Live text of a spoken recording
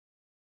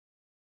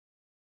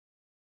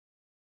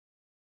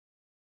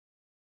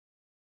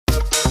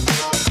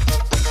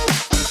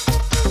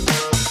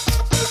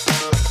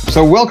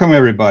So welcome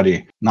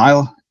everybody.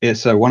 Nyall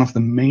is one of the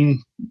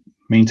main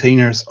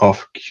maintainers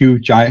of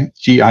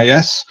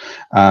QGIS,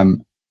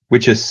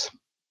 which is,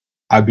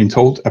 I've been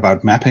told,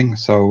 about mapping.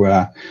 So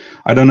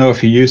I don't know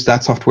if you use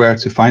that software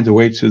to find a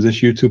way to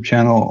this YouTube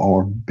channel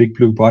or big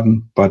blue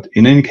button, but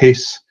in any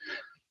case,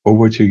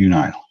 over to you,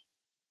 Nyall.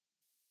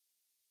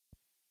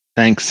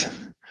 Thanks.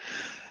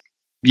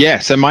 Yeah,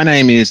 so my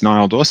name is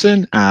Nyall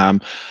Dawson.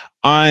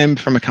 I'm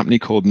from a company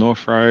called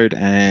North Road,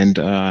 and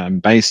I'm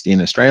based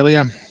in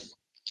Australia,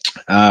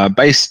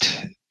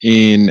 based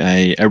in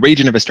a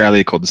region of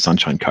Australia called the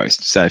Sunshine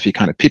Coast. So if you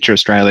kind of picture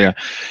Australia,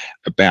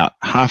 about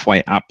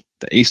halfway up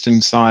the eastern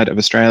side of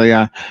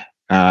Australia,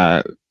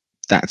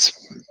 that's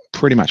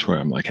pretty much where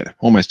I'm located,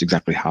 almost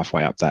exactly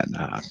halfway up that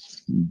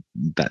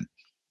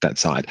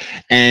side.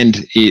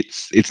 And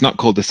it's not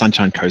called the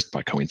Sunshine Coast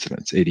by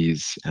coincidence. It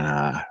is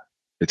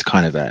it's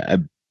kind of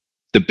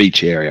the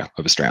beach area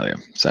of Australia.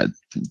 So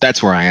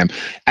that's where I am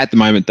at the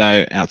moment.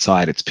 Though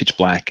outside it's pitch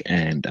black,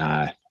 and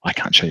I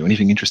can't show you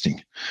anything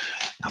interesting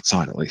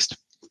outside, at least.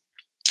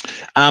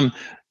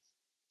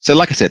 So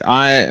like I said,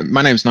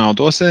 my name is Nyall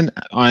Dawson.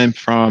 I'm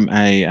from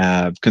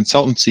a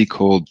consultancy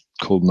called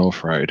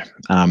North Road.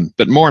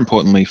 But more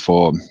importantly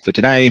for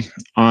today,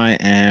 I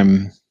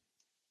am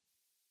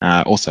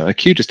also a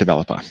QGIS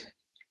developer.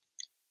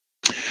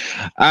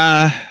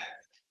 I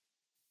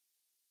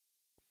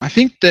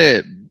think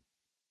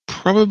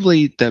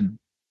probably the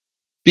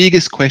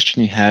biggest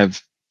question you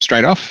have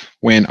straight off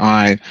when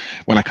I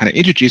kind of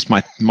introduce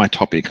my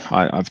topic,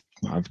 I've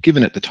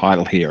given it the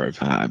title here of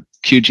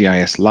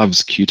QGIS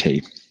loves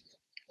QT.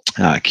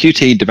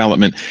 QT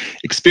development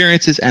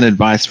experiences and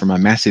advice from a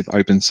massive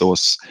open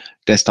source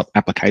desktop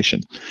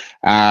application.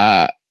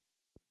 I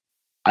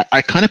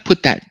kind of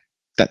put that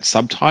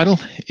subtitle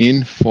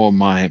in for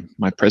my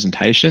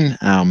presentation.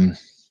 And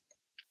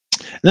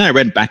then I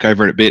read back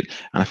over it a bit,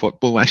 and I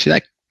thought, well,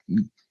 actually,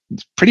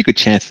 there's a pretty good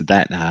chance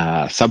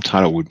that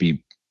subtitle would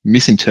be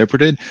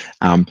misinterpreted,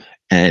 and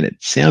it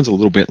sounds a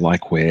little bit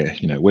like we're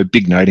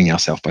big noting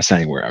ourselves by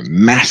saying we're a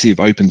massive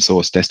open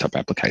source desktop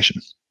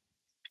application.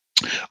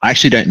 I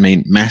actually don't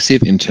mean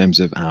massive in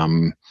terms of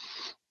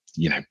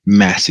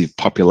massive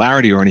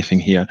popularity or anything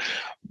here.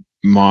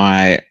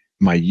 My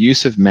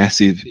use of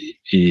massive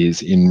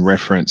is in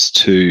reference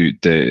to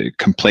the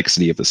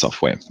complexity of the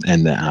software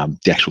and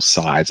the actual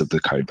size of the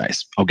code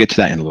base. I'll get to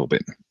that in a little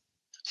bit.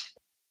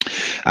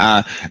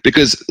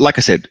 Because, like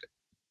I said,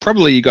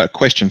 probably you got a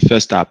question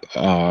first up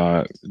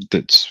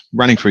that's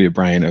running through your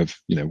brain of,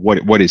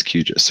 what is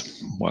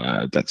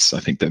QGIS? That's,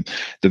 I think, the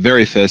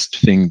very first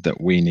thing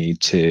that we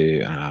need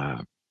to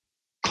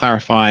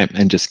clarify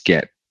and just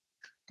get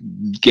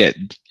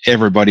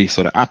everybody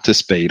sort of up to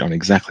speed on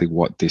exactly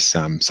what this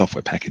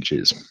software package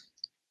is.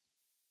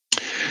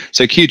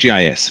 So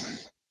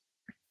QGIS,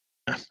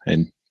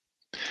 and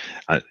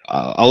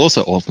I'll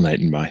also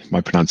alternate in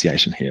my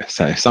pronunciation here.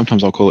 So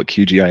sometimes I'll call it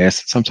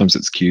QGIS, sometimes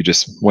it's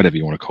QGIS, whatever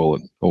you want to call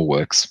it, all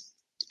works.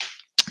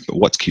 But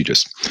what's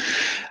QGIS?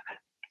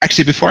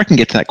 Actually, before I can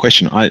get to that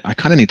question, I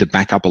kind of need to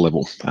back up a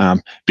level,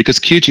 because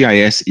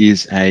QGIS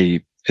is a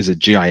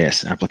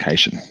GIS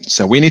application.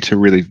 So we need to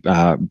really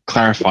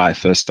clarify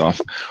first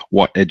off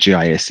what a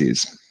GIS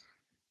is.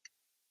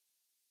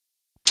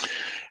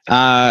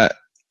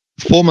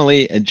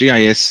 Formally, a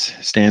GIS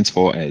stands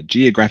for a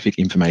Geographic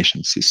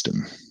Information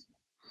System.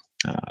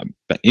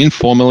 But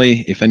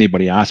informally, if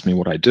anybody asks me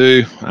what I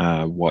do,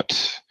 what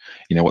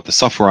the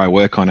software I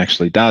work on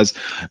actually does,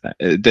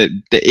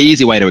 the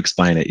easy way to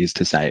explain it is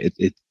to say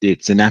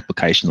it's an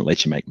application that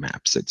lets you make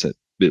maps. It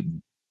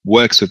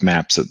works with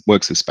maps. It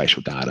works with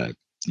spatial data.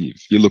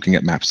 You're looking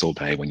at maps all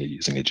day when you're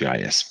using a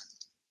GIS.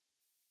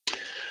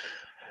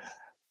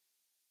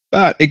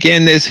 But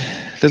again, there's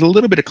a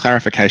little bit of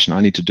clarification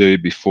I need to do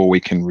before we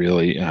can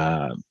really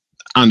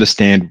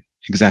understand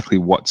exactly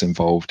what's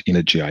involved in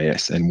a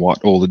GIS and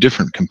what all the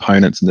different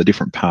components and the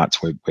different parts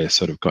we're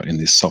sort of got in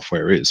this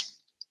software is.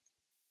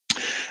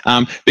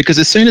 Because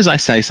as soon as I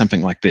say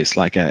something like this,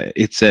 like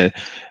it's a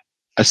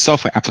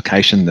software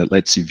application that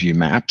lets you view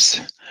maps,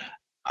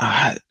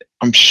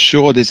 I'm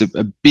sure there's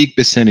a big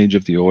percentage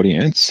of the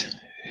audience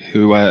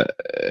who are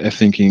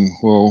thinking,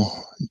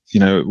 well,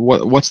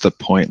 what's the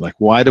point? Like,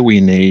 why do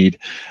we need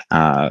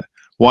a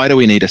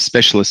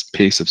specialist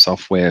piece of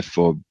software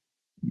for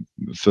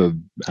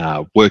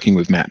working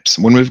with maps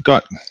when we've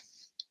got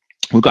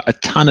a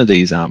ton of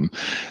these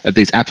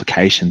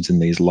applications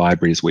and these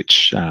libraries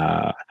which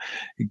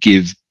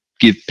give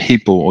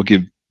people or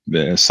give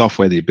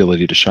software the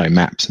ability to show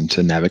maps and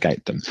to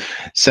navigate them.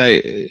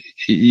 So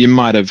you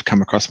might have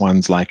come across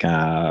ones like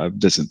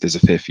there's a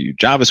fair few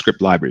JavaScript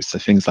libraries, so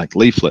things like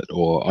Leaflet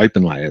or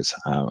OpenLayers,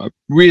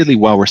 really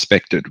well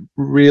respected,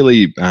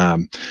 really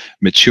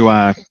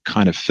mature,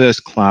 kind of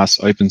first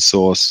class open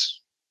source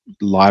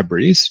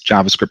libraries,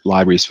 JavaScript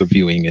libraries for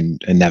viewing and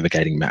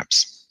navigating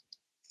maps.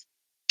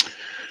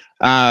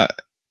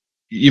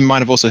 You might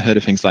have also heard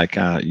of things like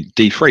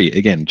D3,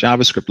 again,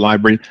 JavaScript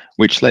library,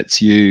 which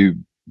lets you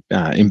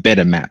embed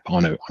a map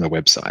on a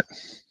website.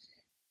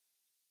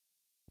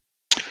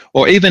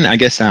 Or even, I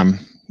guess,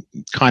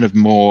 kind of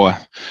more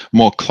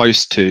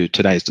close to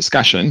today's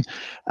discussion,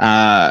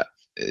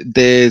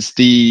 there's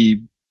the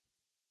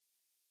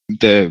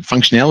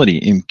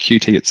functionality in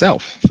Qt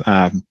itself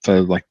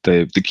for like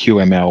the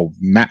QML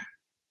map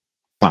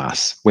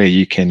class, where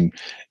you can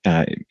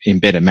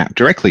embed a map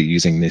directly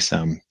using this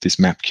this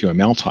map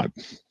QML type.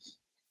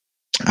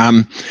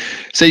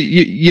 So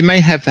you may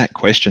have that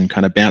question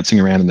kind of bouncing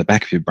around in the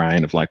back of your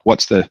brain of like,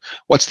 what's the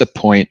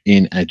point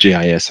in a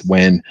GIS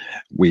when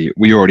we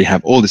already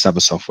have all this other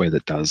software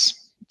that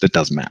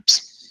does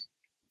maps?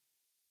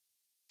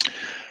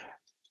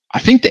 I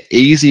think the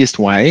easiest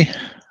way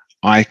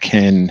I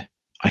can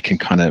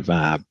kind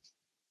of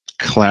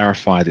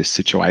clarify this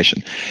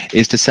situation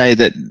is to say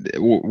that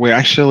we're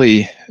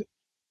actually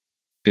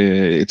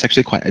it's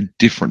actually quite a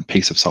different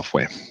piece of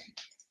software.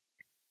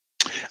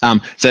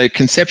 So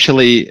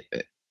conceptually,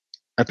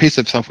 a piece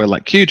of software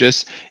like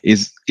QGIS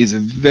is a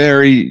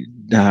very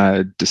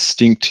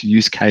distinct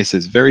use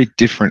cases, very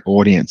different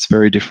audience,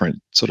 very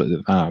different sort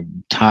of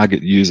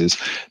target users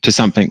to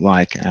something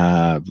like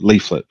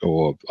Leaflet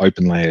or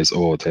OpenLayers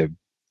or the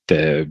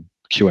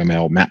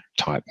QML map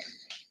type.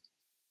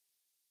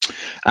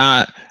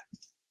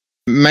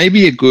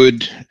 Maybe a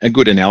good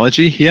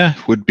analogy here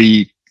would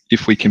be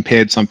if we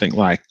compared something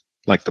like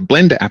the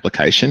Blender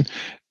application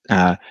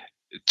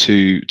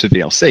to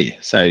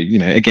VLC. So, you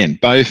know, again,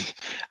 both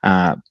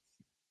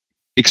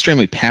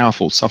extremely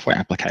powerful software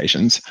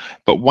applications,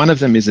 but one of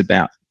them is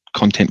about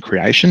content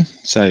creation.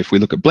 So if we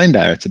look at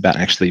Blender, it's about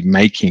actually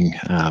making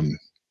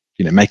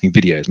you know, making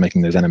videos,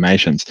 making those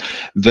animations,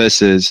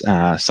 versus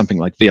something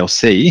like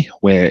VLC,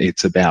 where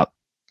it's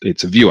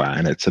a viewer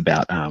and it's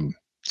about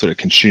sort of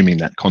consuming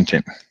that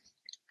content.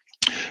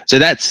 So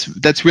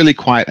that's really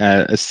quite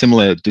a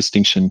similar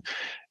distinction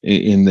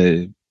in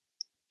the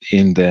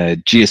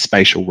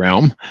geospatial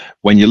realm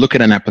when you look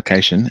at an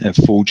application, a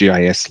full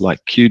GIS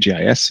like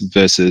QGIS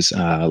versus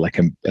like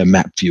a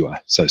map viewer,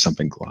 so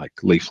something like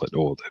Leaflet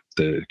or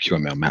the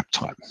QML map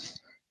type.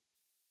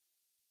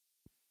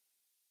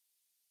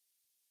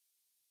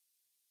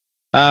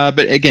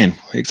 But again,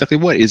 exactly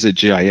what is a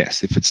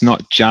GIS? If it's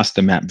not just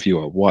a map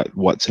viewer,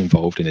 what's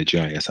involved in a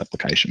GIS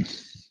application?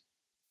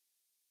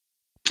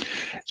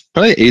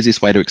 Probably the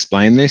easiest way to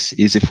explain this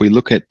is if we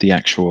look at the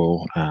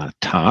actual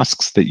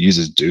tasks that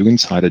users do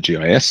inside a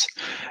GIS,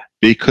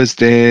 because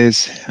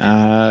there's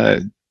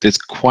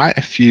quite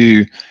a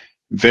few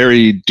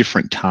very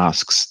different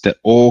tasks that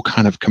all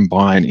kind of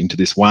combine into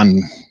this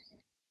one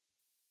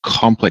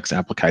complex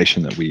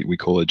application that we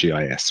call a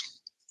GIS.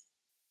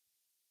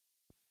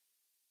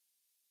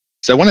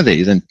 So one of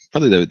these, and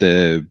probably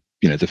the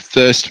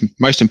first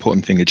most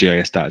important thing a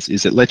GIS does,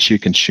 is it lets you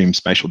consume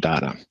spatial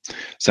data.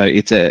 So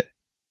it's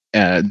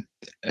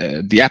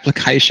the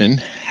application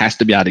has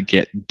to be able to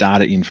get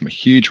data in from a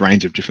huge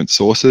range of different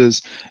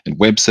sources and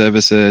web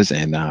services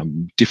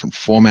and different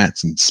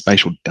formats and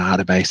spatial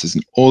databases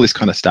and all this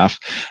kind of stuff,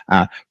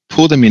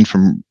 pull them in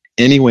from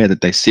anywhere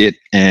that they sit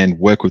and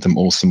work with them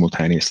all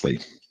simultaneously.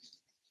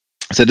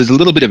 So there's a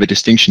little bit of a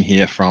distinction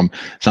here from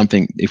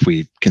something, if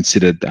we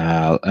considered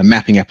a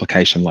mapping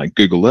application like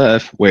Google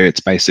Earth, where it's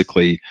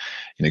basically,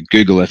 you know,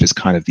 Google Earth is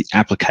kind of the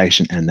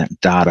application and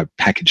that data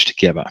packaged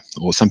together,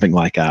 or something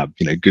like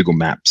Google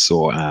Maps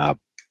or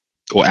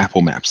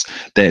Apple Maps.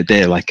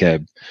 They're like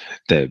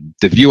the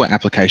viewer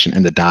application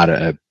and the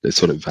data are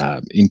sort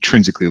of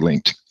intrinsically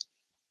linked.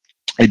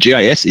 A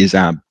GIS is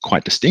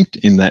quite distinct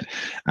in that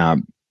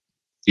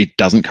it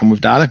doesn't come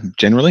with data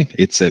generally.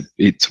 It's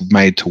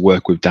made to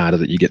work with data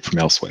that you get from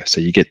elsewhere.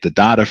 So you get the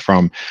data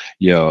from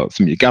your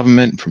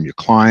government, from your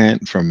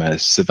client, from a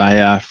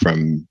surveyor,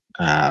 from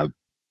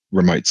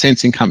remote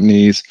sensing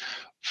companies,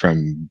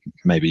 from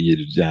maybe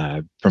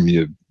from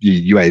your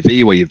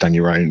UAV where you've done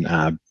your own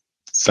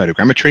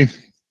photogrammetry.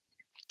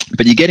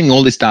 But you're getting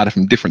all this data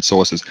from different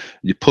sources.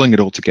 You're pulling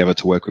it all together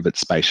to work with it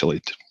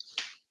spatially.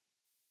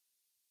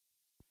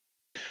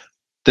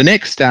 The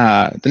next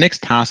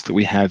task that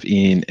we have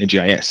in a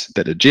GIS,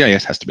 that a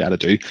GIS has to be able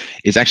to do,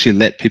 is actually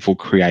let people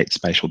create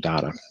spatial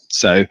data.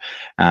 So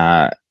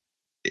a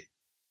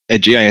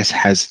GIS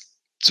has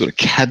sort of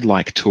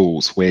CAD-like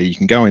tools where you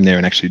can go in there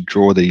and actually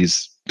draw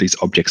these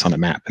objects on a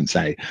map and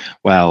say,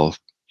 well,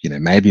 you know,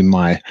 maybe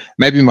my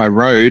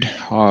road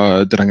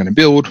that I'm going to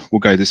build will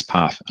go this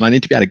path, and I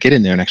need to be able to get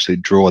in there and actually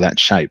draw that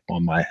shape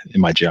in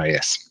my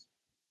GIS.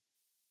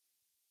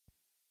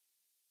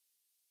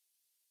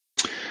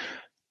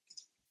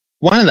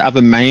 One of the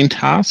other main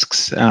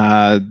tasks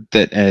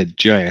that a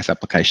GIS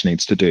application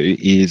needs to do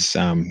is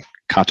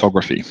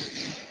cartography.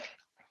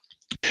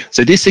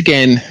 So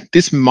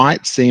this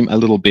might seem a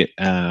little bit,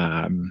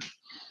 I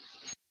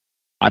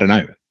don't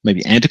know,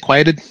 maybe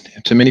antiquated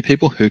to many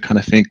people who kind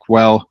of think,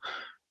 well,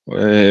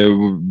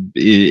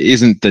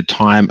 isn't the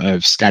time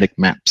of static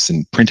maps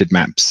and printed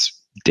maps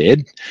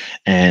dead?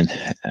 And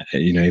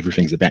you know,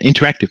 everything's about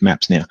interactive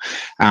maps now.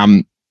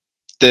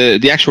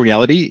 The actual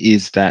reality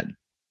is that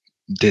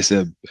there's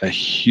a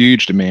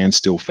huge demand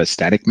still for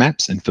static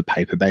maps and for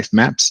paper-based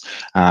maps,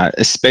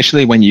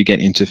 especially when you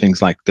get into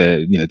things like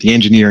the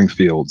engineering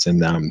fields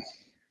and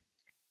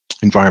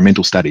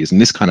environmental studies and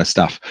this kind of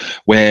stuff,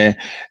 where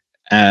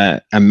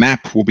a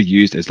map will be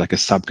used as like a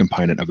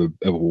subcomponent of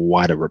a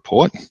wider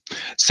report.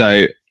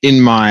 So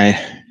in my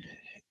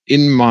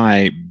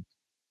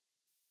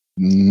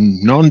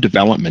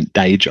non-development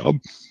day job,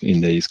 in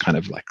these kind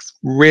of like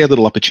rare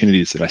little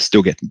opportunities that I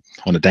still get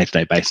on a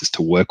day-to-day basis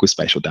to work with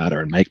spatial data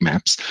and make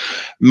maps,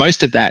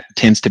 most of that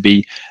tends to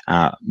be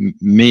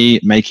me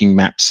making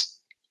maps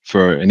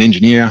for an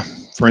engineer.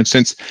 For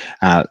instance,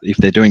 if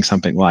they're doing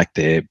something like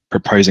they're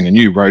proposing a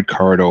new road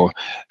corridor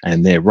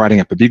and they're writing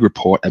up a big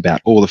report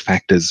about all the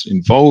factors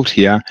involved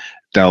here,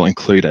 they'll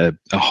include a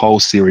whole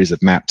series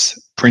of maps,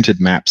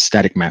 printed maps,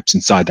 static maps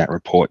inside that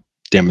report,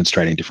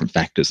 demonstrating different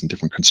factors and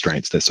different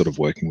constraints they're sort of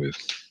working with.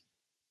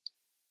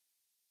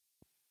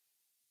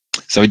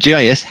 So a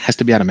GIS has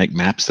to be able to make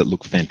maps that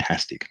look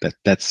fantastic.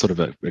 That's sort of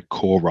a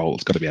core role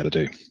it's got to be able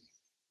to do.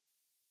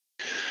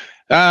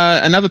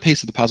 Another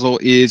piece of the puzzle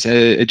is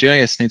a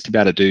GIS needs to be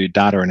able to do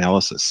data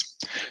analysis.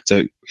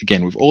 So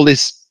again, with all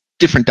this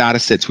different data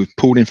sets we've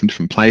pulled in from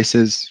different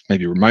places,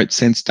 maybe remote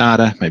sense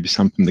data, maybe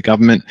some from the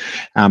government,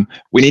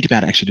 we need to be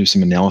able to actually do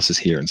some analysis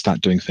here and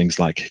start doing things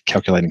like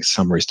calculating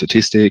summary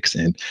statistics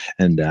and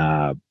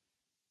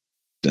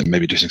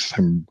maybe doing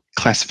some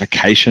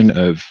classification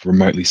of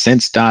remotely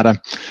sensed data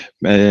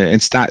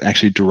and start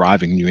actually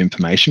deriving new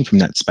information from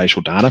that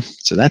spatial data.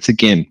 So that's,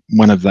 again,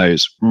 one of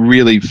those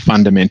really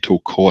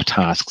fundamental core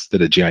tasks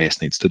that a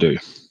GIS needs to do.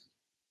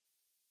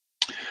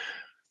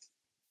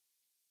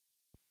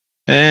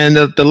 And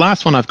the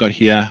last one I've got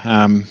here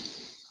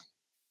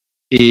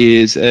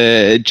is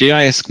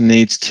GIS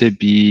needs to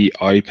be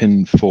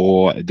open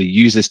for the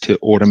users to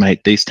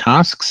automate these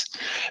tasks,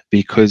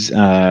 because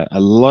a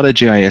lot of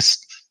GIS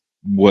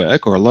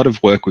work, or a lot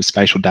of work with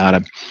spatial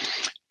data,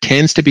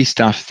 tends to be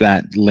stuff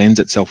that lends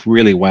itself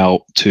really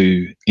well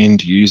to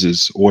end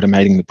users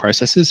automating the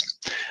processes.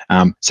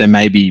 So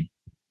maybe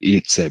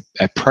it's a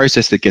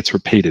process that gets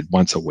repeated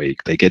once a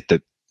week. They get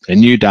a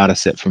new data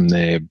set from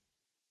their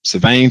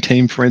surveying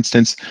team, for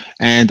instance,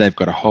 and they've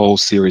got a whole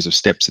series of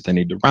steps that they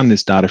need to run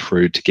this data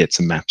through to get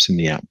some maps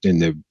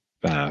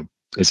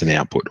as an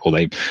output, or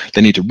they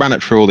need to run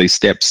it through all these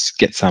steps,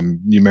 get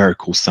some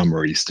numerical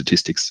summary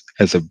statistics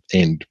as an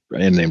end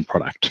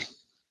product.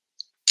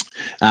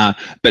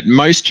 But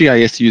most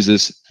GIS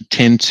users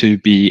tend to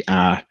be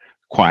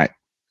quite,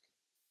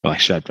 well,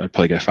 actually, I'd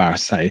probably go far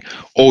as to say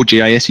all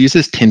GIS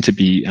users tend to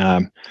be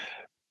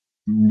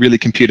really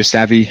computer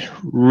savvy,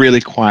 really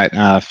quite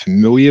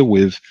familiar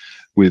with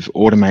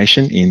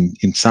automation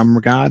in some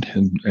regard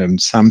and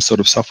some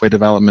sort of software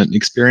development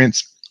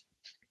experience.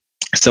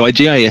 So a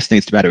GIS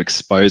needs to be able to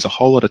expose a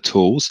whole lot of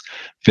tools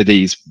for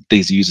these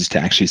users to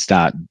actually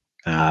start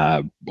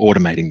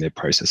automating their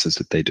processes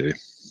that they do.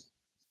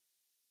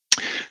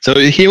 So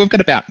here we've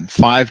got about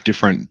five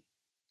different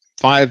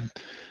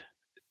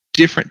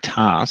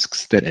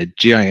tasks that a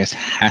GIS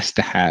has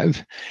to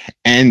have,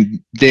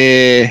 and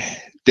they're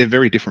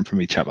very different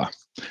from each other.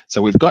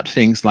 So we've got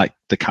things like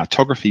the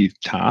cartography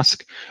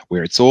task,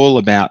 where it's all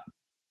about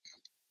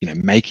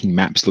making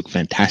maps look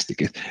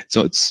fantastic.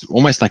 So it's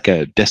almost like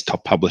a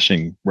desktop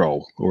publishing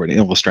role or an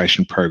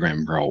illustration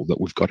program role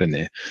that we've got in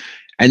there.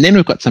 And then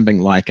we've got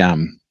something like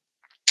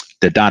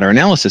the data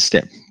analysis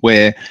step,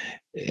 where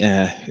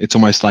it's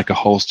almost like a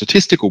whole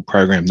statistical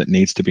program that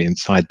needs to be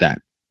inside that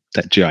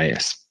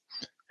GIS.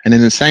 And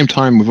in the same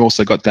time, we've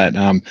also got that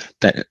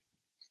that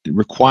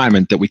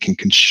requirement that we can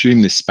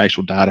consume this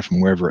spatial data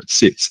from wherever it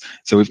sits.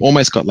 So we've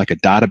almost got like a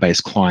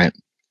database client.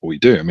 Well, we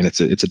do. I mean,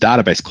 it's a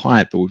database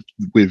client, but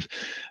with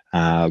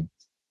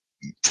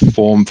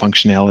form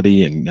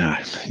functionality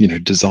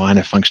and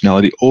designer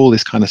functionality, all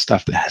this kind of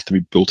stuff that has to be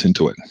built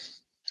into it.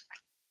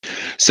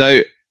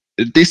 So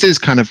this is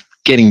kind of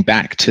getting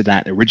back to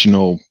that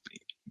original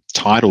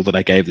title that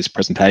I gave this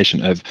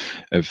presentation of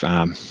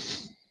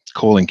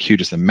calling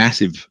QGIS a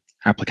massive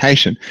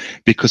application,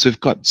 because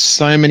we've got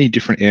so many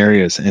different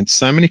areas and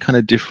so many kind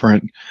of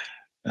different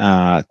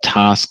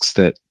tasks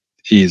that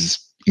is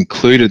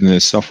included in the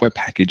software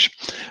package,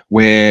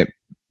 where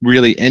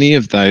really any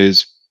of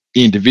those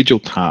individual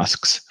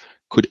tasks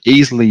could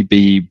easily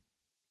be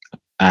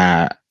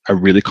a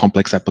really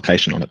complex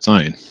application on its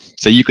own.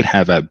 So you could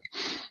have a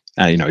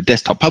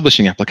desktop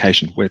publishing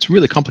application where it's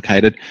really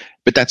complicated,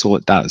 but that's all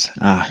it does.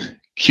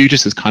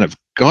 QGIS has kind of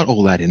got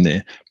all that in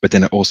there, but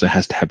then it also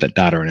has to have that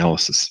data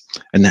analysis,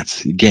 and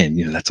that's, again,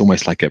 that's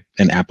almost like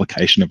an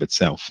application of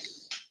itself.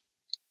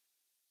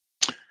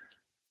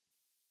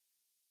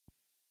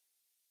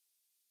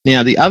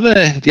 Now, the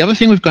other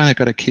thing we've got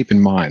to keep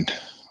in mind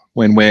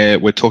when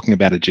we're talking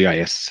about a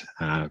GIS,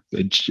 a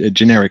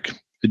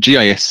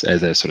GIS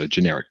as a sort of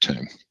generic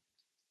term,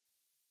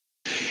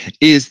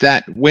 is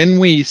that when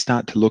we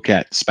start to look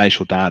at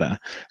spatial data,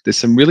 there's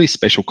some really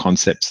special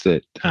concepts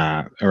that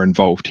are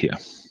involved here.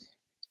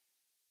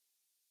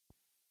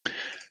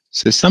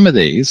 So some of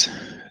these,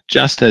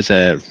 just as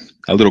a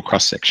little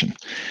cross section,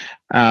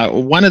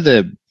 one of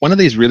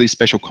these really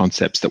special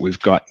concepts that we've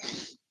got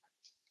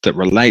that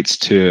relates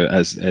to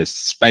a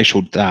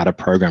spatial data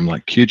program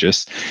like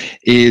QGIS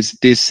is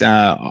this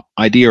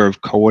idea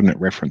of coordinate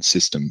reference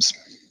systems.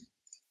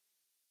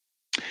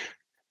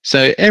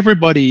 So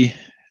everybody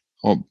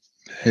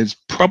has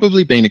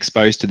probably been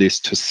exposed to this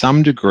to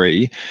some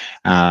degree.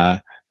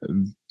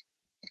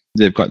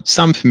 They've got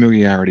some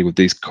familiarity with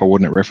these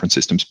coordinate reference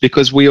systems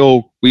because we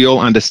all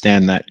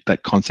understand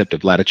that concept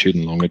of latitude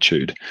and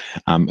longitude,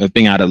 of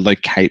being able to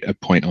locate a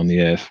point on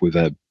the Earth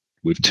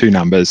with two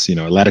numbers, a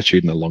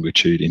latitude and a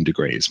longitude in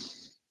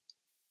degrees.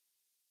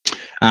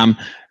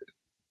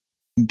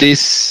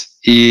 This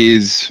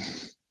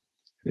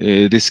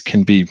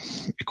can be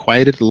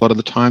equated a lot of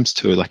the times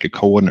to like a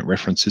coordinate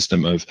reference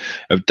system of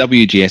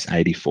WGS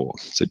 84.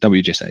 So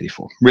WGS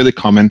 84, really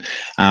common,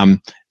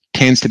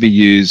 tends to be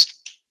used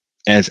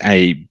as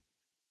a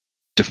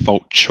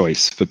default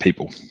choice for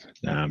people.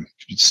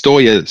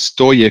 Store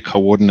your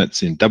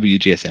coordinates in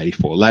WGS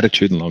 84,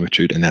 latitude and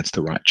longitude, and that's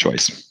the right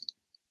choice.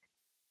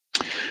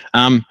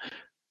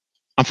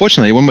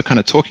 Unfortunately, when we're kind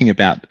of talking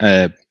about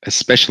a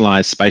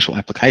specialized spatial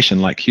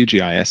application like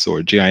QGIS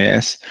or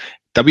GIS,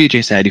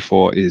 WGS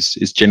 84 is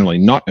generally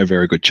not a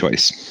very good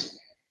choice.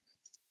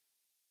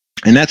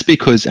 And that's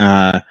because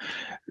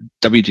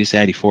WGS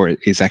 84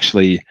 is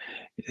actually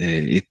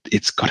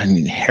it's got an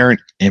inherent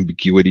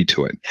ambiguity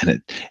to it, and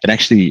it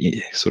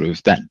actually sort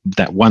of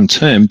that one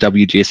term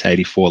WGS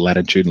 84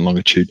 latitude and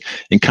longitude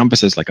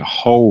encompasses like a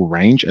whole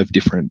range of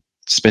different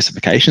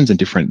specifications and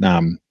different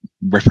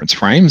reference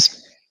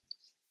frames.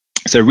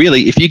 So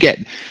really, if you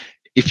get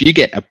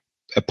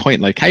a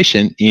point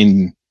location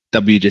in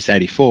WGS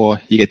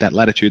 84, you get that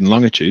latitude and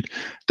longitude.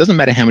 Doesn't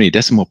matter how many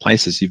decimal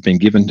places you've been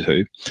given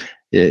to,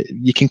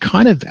 you can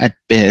kind of at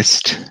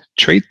best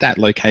treat that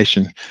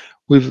location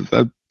with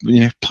a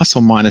plus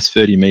or minus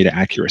 30 meter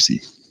accuracy.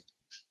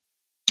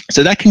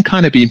 So that can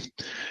kind of be,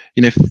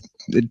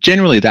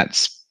 generally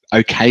that's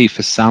okay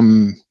for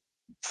some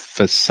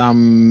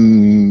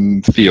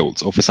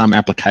fields or for some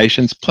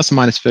applications. Plus or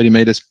minus 30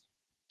 meters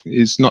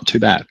is not too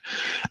bad.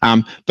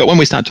 But when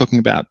we start talking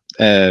about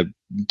a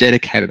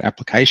dedicated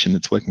application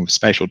that's working with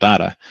spatial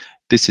data,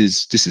 this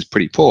is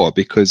pretty poor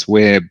because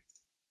we're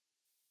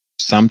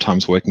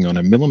sometimes working on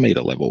a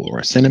millimeter level or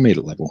a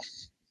centimeter level.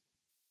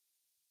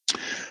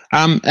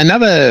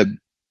 Another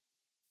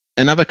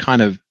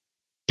kind of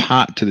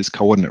part to this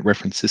coordinate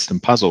reference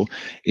system puzzle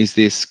is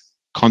this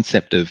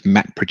concept of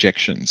map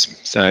projections.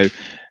 So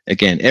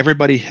again,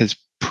 everybody has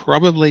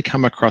probably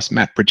come across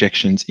map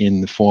projections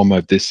in the form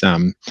of this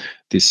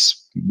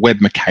this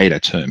Web Mercator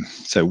term.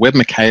 So Web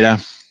Mercator,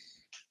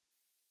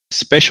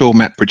 special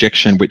map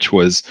projection, which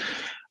was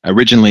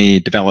originally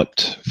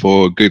developed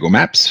for Google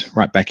Maps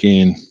right back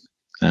in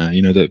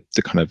the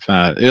kind of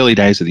early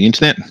days of the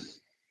internet.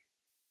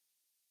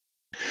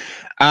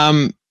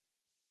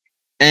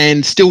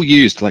 And still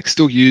used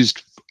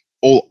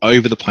all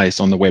over the place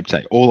on the web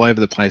today, all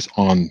over the place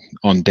on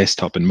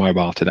desktop and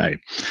mobile today.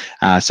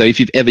 So if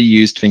you've ever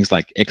used things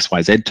like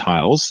XYZ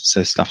tiles,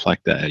 so stuff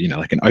like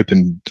like an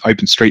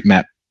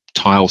OpenStreetMap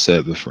tile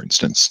server, for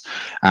instance,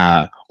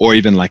 or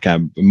even like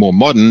a more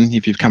modern,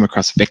 if you've come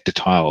across vector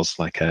tiles,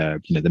 like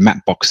the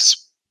Mapbox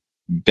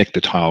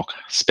vector tile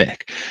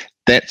spec,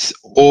 that's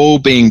all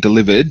being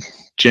delivered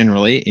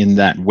generally in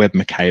that Web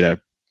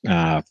Mercator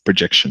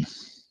projection.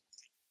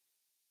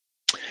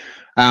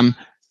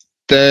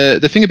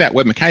 The thing about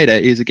Web Mercator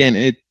is, again,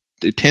 it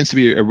tends to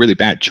be a really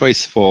bad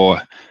choice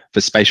for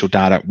spatial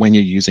data when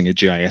you're using a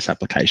GIS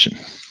application.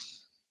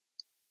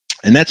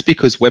 And that's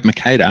because Web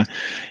Mercator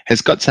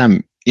has got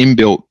some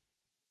inbuilt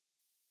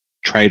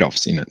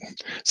trade-offs in it.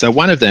 So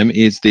one of them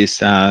is this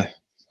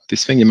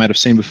this thing you might have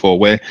seen before,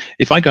 where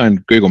if I go on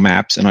Google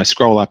Maps and I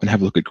scroll up and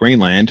have a look at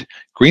Greenland,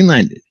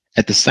 Greenland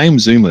at the same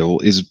zoom level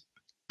is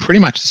pretty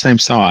much the same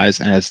size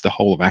as the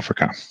whole of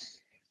Africa.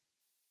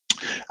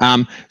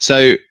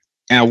 So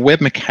our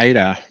Web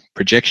Mercator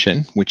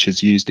projection, which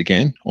is used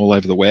again all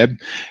over the web,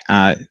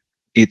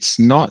 it's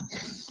not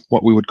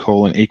what we would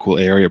call an equal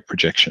area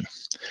projection.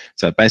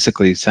 So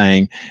basically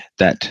saying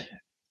that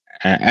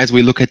as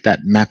we look at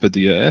that map of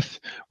the Earth,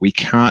 we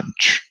can't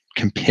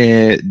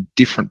compare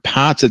different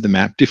parts of the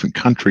map, different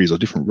countries or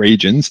different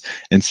regions,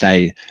 and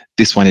say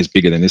this one is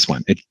bigger than this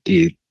one.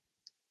 It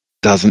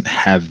doesn't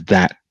have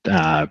that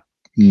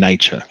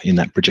nature in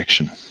that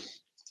projection.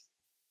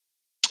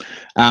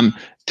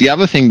 The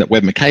other thing that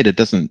Web Mercator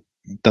doesn't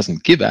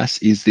give us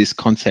is this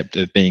concept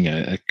of being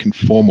a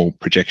conformal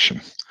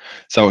projection.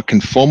 So a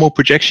conformal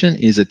projection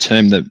is a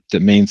term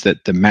that means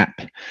that the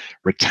map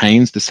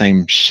retains the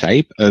same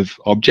shape of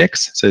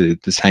objects, so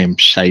the same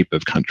shape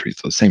of countries,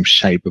 or the same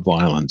shape of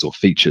islands or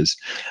features.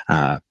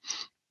 Web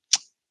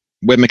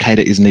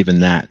Mercator isn't even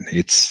that.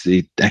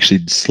 It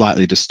actually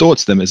slightly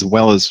distorts them, as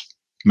well as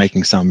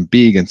making some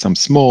big and some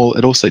small.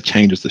 It also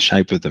changes the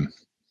shape of them.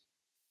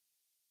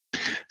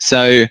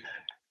 So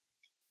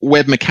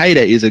Web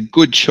Mercator is a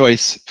good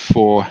choice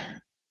for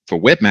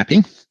web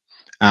mapping,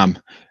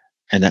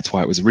 and that's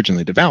why it was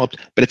originally developed,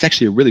 but it's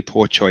actually a really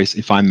poor choice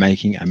if I'm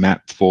making a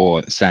map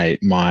for, say,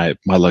 my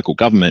local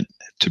government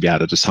to be able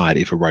to decide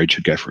if a road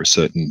should go for a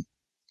certain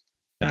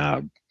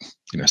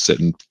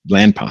certain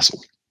land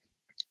parcel.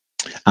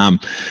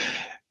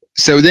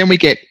 So then we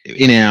get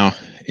in our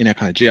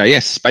kind of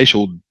GIS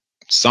spatial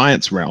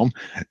science realm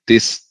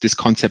this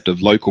concept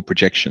of local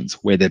projections,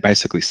 where they're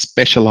basically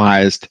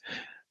specialized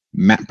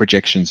map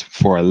projections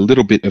for a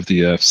little bit of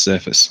the Earth's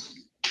surface.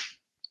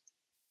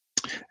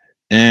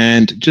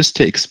 And just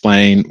to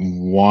explain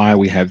why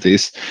we have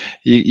this,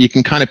 you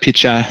can kind of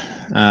picture,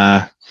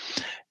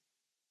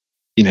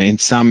 in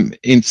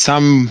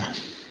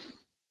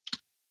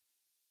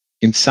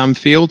some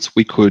fields,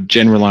 we could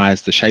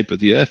generalize the shape of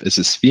the Earth as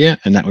a sphere,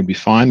 and that would be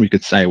fine. We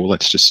could say, well,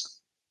 let's just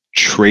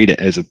treat it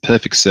as a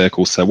perfect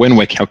circle. So when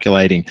we're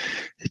calculating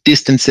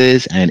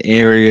distances and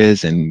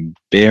areas and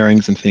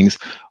bearings and things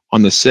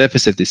on the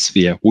surface of this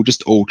sphere, we'll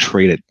just all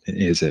treat it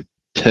as a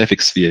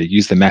perfect sphere,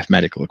 use the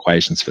mathematical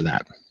equations for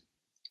that.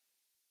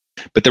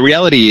 But the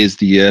reality is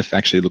the Earth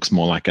actually looks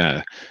more like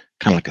a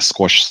kind of like a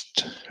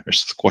squashed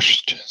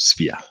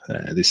sphere,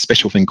 this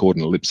special thing called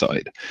an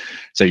ellipsoid.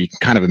 So you can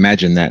kind of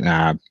imagine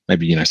that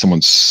maybe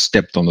someone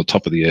stepped on the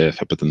top of the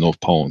Earth up at the North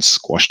Pole and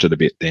squashed it a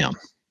bit down.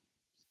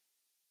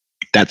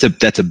 That's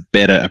a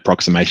better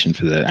approximation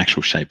for the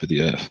actual shape of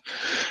the Earth.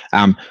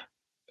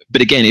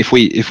 But again, if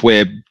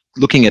we're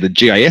looking at a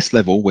GIS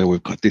level where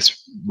we've got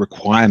this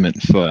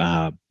requirement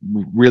for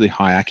really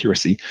high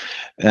accuracy,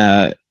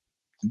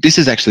 this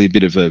is actually a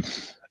bit of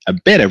a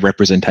better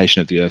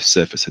representation of the Earth's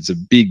surface. It's a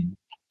big,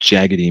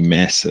 jaggedy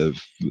mess of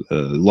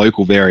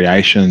local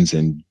variations,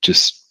 and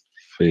just,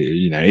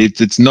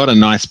 it's not a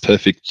nice,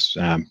 perfect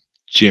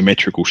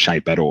geometrical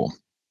shape at all.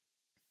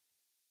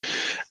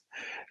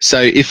 So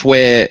if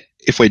we're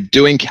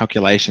doing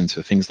calculations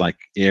for things like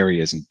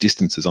areas and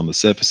distances on the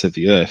surface of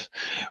the Earth,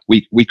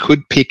 we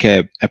could pick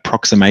a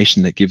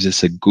approximation that gives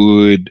us a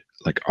good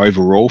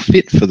overall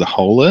fit for the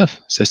whole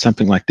Earth. So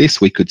something like this,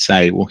 we could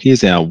say, well,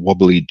 here's our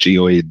wobbly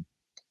geoid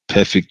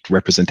perfect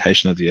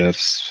representation of the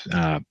Earth's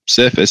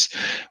surface.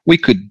 We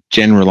could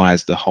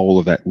generalize the whole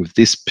of that with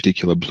this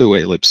particular blue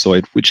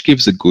ellipsoid, which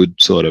gives a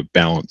good sort of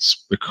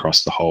balance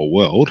across the whole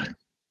world.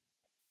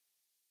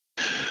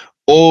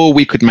 Or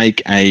we could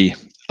make a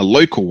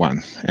local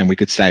one, and we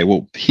could say,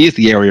 well, here's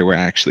the area we're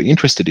actually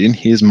interested in.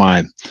 Here's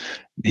my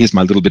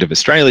little bit of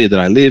Australia that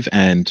I live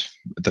and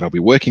that I'll be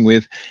working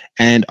with,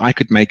 and I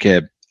could make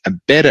a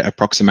better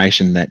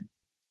approximation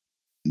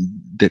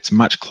that's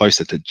much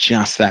closer to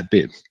just that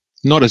bit.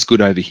 Not as good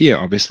over here,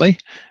 obviously,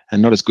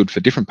 and not as good for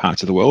different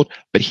parts of the world,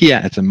 but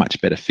here it's a much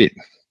better fit.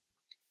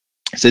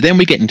 So then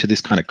we get into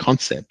this kind of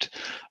concept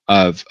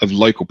of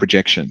local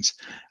projections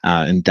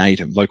and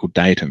local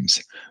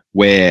datums,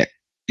 where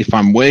if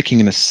I'm working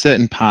in a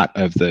certain part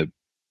of the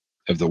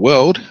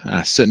world,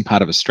 a certain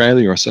part of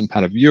Australia or a certain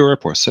part of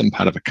Europe or a certain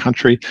part of a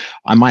country,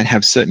 I might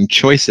have certain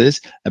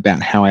choices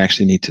about how I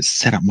actually need to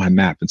set up my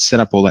map and set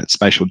up all that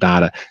spatial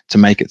data to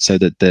make it so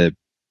that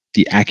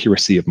the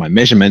accuracy of my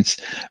measurements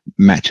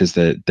matches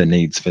the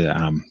needs for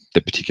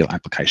the particular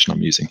application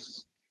I'm using.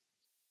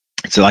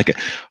 It's like a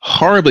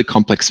horribly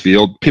complex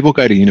field. People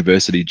go to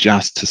university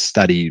just to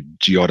study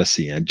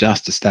geodesy and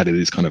just to study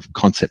these kind of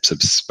concepts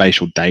of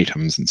spatial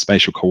datums and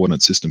spatial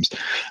coordinate systems.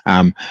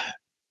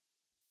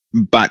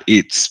 But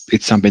it's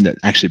something that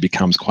actually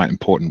becomes quite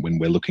important when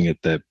we're looking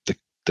at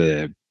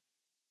the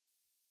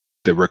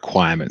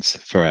requirements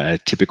for a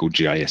typical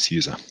GIS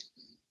user.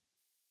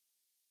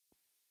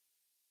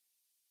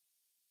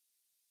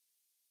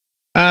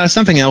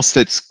 Something else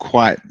that's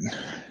quite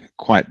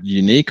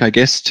unique, I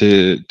guess,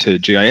 to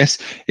GIS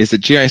is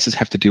that GISs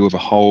have to deal with a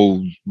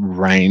whole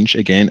range,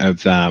 again,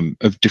 of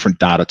different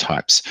data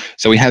types.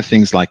 So we have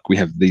things like, we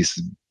have these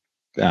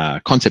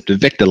concept of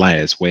vector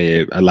layers,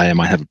 where a layer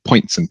might have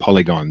points and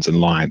polygons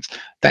and lines.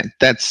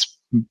 That's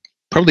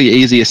probably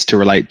easiest to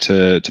relate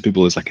to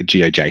people as like a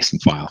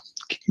GeoJSON file.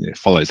 It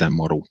follows that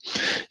model.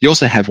 You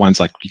also have ones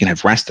like, you can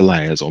have raster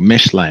layers or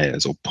mesh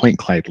layers or point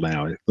cloud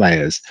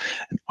layers,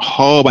 and a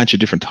whole bunch of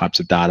different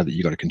types of data that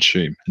you've got to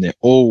consume, and they're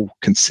all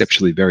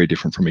conceptually very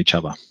different from each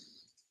other.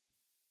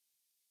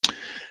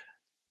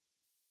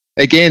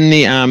 Again,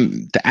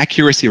 the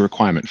accuracy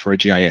requirement for a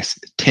GIS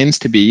tends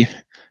to be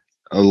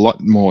a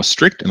lot more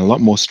strict and a lot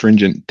more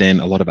stringent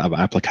than a lot of other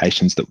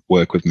applications that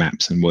work with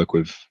maps and work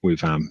with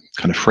kind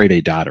of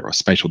 3D data or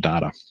spatial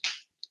data.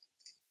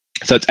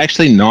 So it's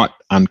actually not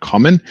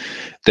uncommon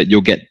that you'll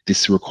get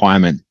this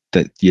requirement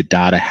that your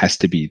data has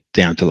to be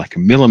down to like a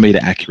millimeter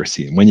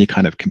accuracy. And when you're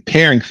kind of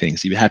comparing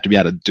things, you have to be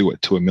able to do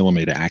it to a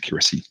millimeter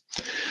accuracy.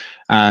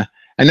 And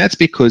that's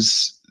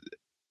because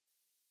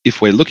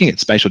if we're looking at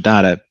spatial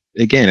data,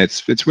 again,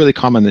 it's really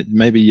common that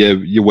maybe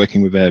you're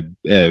working with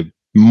a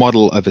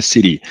model of a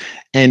city.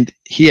 And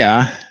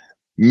here,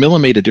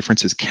 millimeter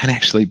differences can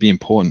actually be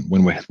important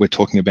when we're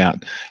talking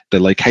about the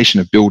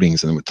location of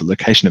buildings and with the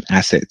location of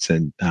assets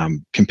and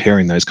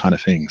comparing those kind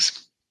of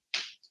things.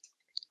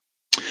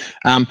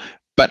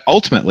 But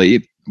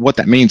ultimately, what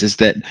that means is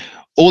that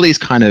all these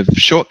kind of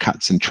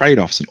shortcuts and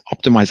trade-offs and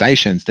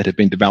optimisations that have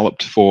been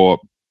developed for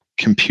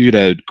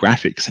computer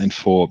graphics and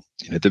for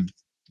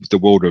the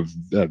world of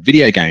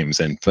video games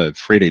and for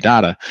 3D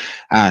data,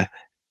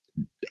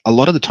 a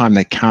lot of the time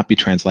they can't be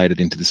translated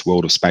into this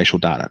world of spatial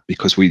data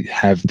because we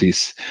have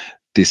this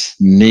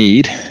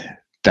need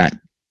that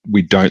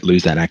we don't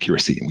lose that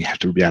accuracy, and we have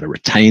to be able to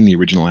retain the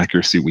original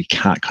accuracy. We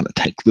can't kind of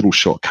take little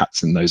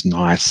shortcuts and those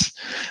nice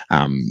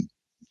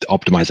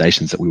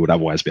optimisations that we would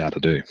otherwise be able to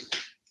do.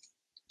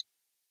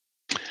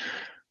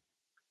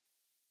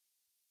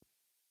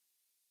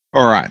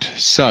 All right,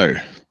 so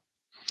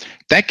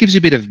that gives you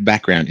a bit of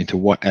background into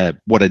what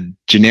a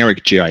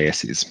generic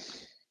GIS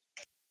is.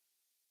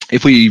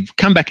 If we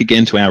come back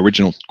again to our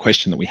original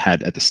question that we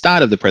had at the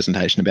start of the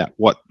presentation about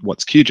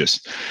what's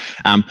QGIS,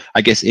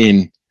 I guess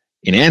in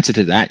answer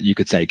to that, you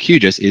could say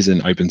QGIS is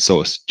an open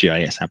source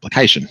GIS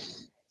application.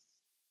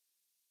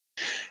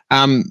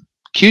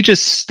 QGIS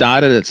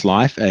started its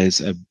life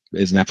as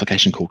an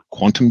application called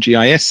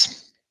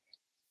QuantumGIS.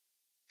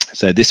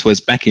 So this was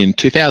back in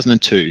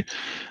 2002.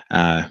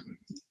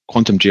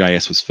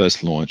 QuantumGIS was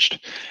first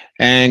launched,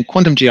 and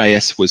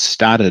QuantumGIS was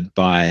started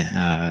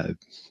by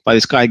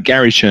this guy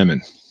Gary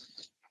Sherman.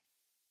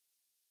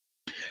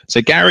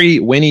 So Gary,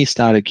 when he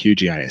started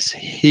QGIS,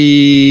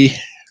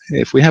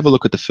 if we have a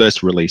look at the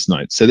first release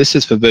notes, so this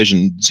is for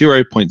version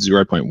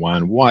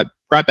 0.0.1,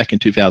 right back in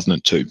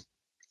 2002.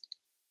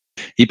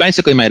 He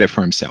basically made it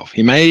for himself.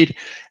 He made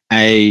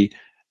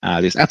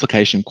this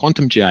application,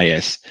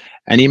 QuantumGIS,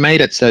 and he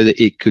made it so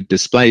that it could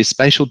display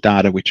spatial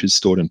data which is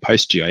stored in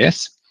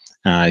PostGIS.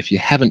 If you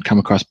haven't come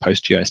across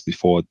PostGIS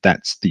before,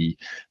 that's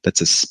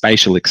a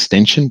spatial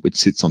extension which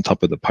sits on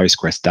top of the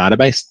Postgres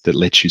database that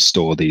lets you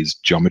store these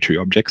geometry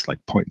objects like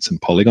points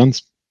and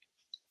polygons.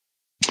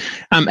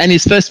 And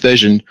his first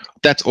version,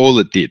 that's all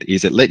it did,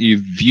 is it let you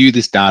view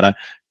this data.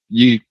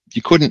 You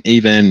couldn't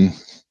even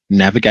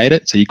navigate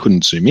it, so you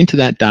couldn't zoom into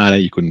that data,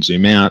 you couldn't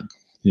zoom out.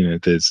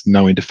 There's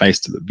no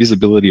interface to the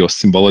visibility or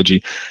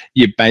symbology.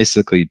 You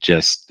basically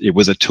it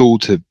was a tool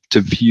to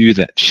view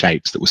that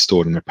shapes that were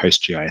stored in a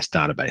PostGIS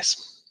database.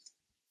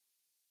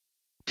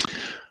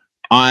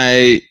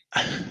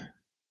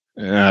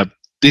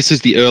 This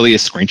is the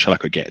earliest screenshot I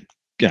could get.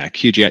 Yeah,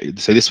 QGIS.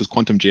 So this was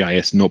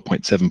QuantumGIS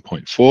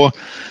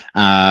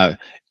 0.7.4.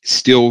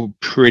 Still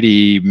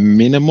pretty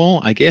minimal,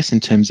 I guess, in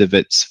terms of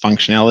its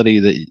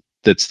functionality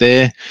that's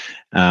there.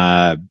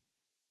 The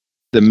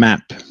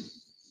map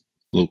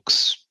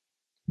looks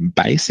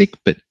basic,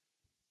 but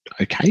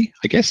okay,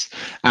 I guess.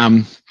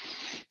 And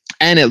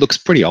it looks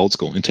pretty old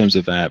school in terms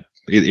of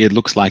it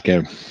looks like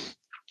an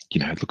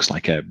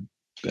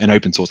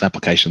open source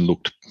application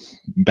looked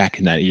back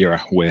in that era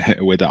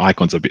where the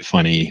icons are a bit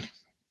funny,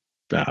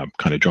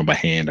 kind of drawn by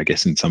hand, I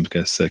guess, in some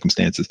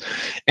circumstances,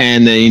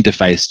 and the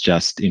interface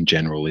just in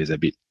general is a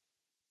bit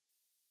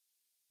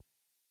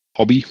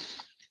hobby.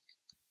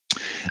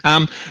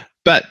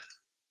 But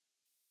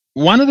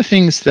one of the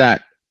things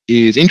that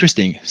is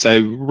interesting,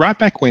 so right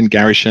back when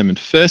Gary Sherman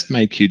first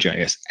made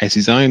QGIS as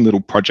his own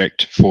little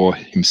project for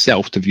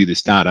himself to view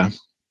this data,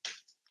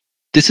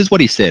 this is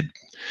what he said.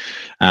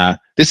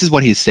 This is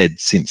what he's said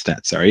since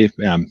that,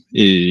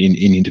 in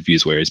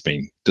interviews where he's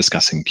been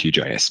discussing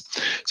QGIS.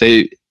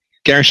 So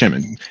Gary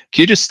Sherman,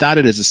 QGIS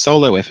started as a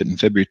solo effort in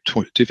February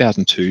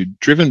 2002,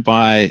 driven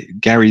by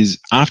Gary's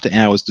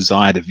after-hours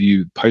desire to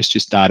view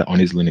PostGIS data on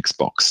his Linux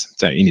box.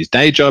 So in his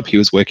day job, he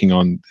was working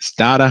on this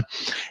data,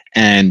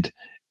 and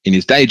in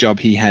his day job,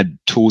 he had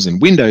tools in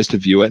Windows to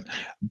view it,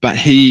 but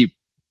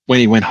when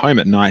he went home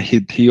at night,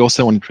 he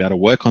also wanted to be able to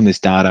work on this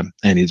data,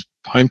 and his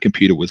home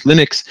computer was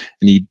Linux,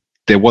 and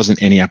there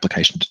wasn't any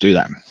application to do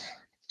that.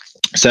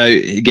 So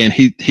again,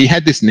 he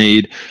had this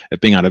need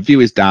of being able to view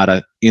his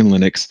data in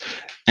Linux,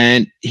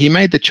 and he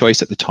made the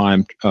choice at the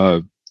time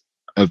of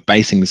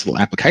basing this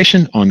little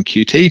application on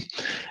Qt.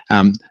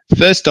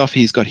 First off,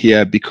 he's got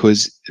here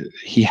because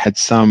he had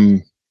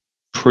some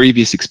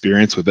previous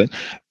experience with it,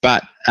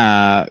 but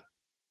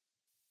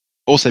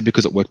also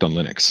because it worked on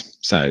Linux.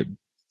 So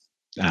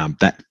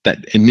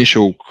that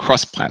initial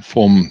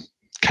cross-platform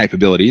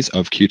capabilities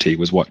of Qt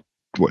was what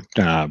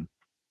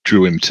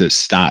drew him to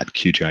start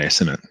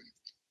QGIS in it.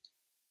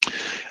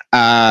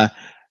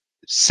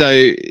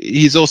 So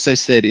he's also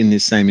said in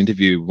this same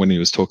interview when he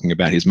was talking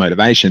about his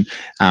motivation,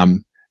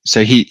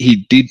 so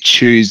he did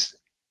choose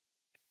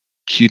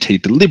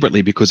Qt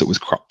deliberately because it was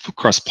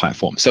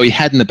cross-platform. So he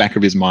had in the back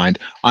of his mind,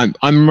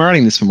 I'm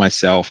writing this for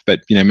myself,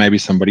 but maybe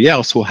somebody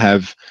else will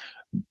have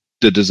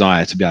the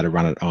desire to be able to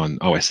run it on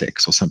OS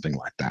X or something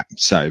like that.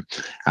 So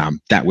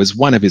that was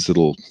one of his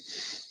little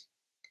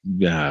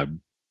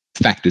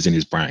factors in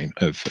his brain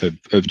of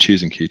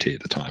choosing Qt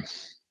at the time.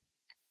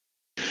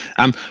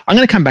 I'm going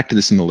to come back to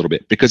this in a little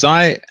bit because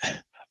I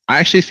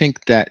actually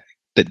think that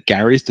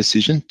Gary's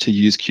decision to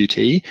use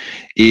Qt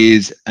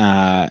is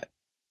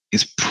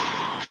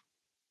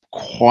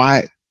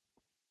quite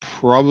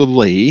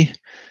probably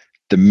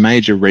the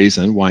major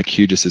reason why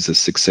QGIS is a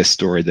success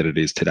story that it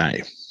is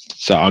today.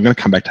 So I'm going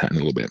to come back to that in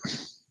a little bit.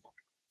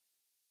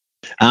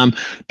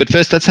 But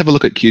first, let's have a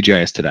look at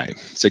QGIS today.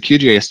 So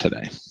QGIS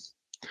today.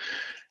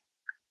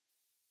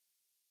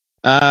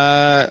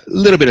 A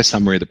little bit of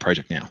summary of the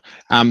project now.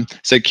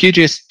 So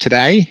QGIS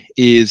today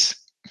is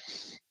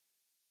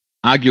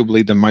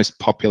arguably the most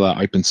popular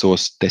open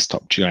source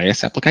desktop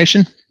GIS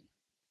application.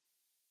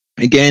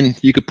 Again,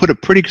 you could put a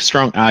pretty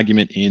strong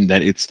argument in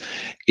that it's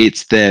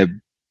either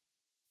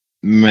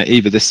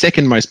the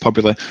second most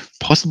popular,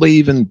 possibly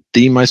even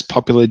the most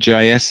popular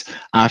GIS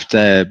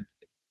after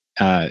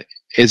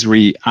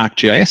Esri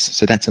ArcGIS.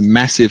 So that's a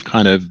massive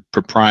kind of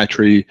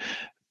proprietary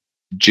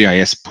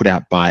GIS put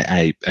out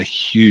by a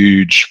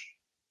huge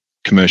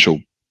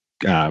commercial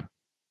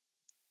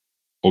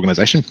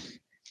organization.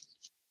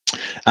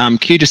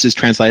 QGIS is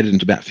translated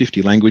into about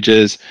 50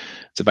 languages.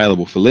 It's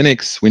available for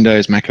Linux,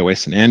 Windows, Mac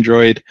OS, and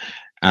Android.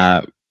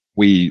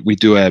 We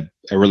do a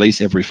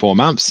release every 4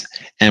 months,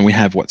 and we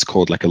have what's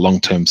called like a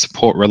long-term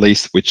support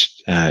release,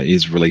 which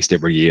is released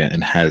every year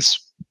and has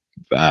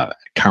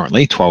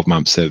currently 12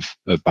 months of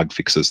bug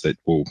fixes that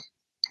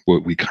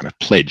we kind of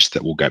pledge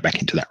that will go back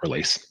into that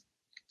release.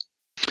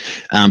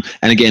 And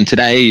again,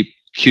 today,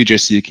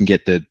 QGIS, you can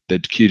get the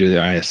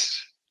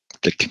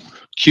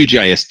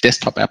QGIS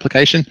desktop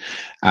application.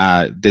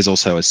 There's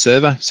also a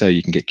server, so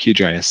you can get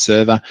QGIS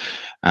server,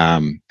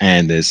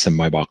 and there's some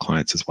mobile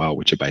clients as well,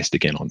 which are based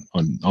again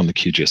on the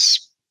QGIS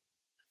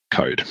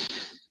code.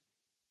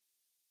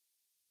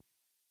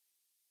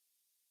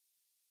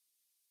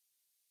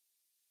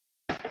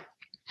 A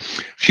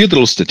few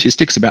little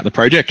statistics about the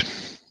project.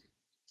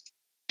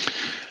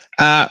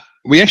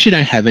 We actually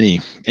don't have any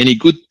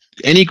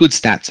good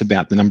stats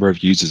about the number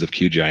of users of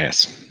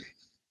QGIS.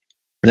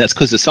 That's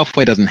because the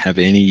software doesn't have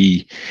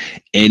any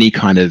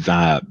kind of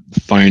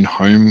phone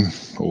home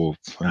or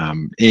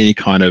any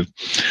kind of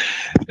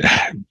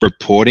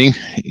reporting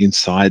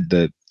inside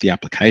the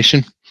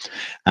application.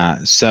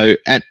 So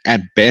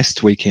at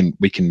best we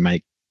can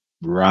make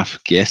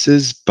rough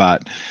guesses,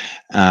 but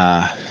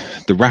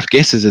the rough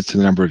guesses as to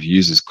the number of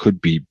users could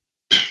be,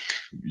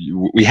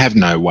 we have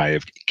no way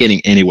of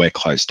getting anywhere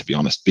close, to be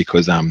honest,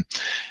 because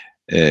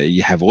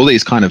you have all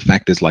these kind of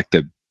factors like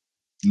the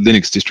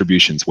Linux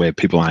distributions where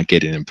people aren't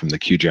getting them from the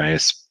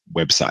QGIS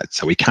website.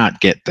 So we can't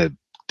get the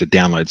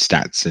download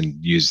stats and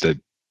use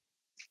the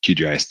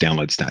QGIS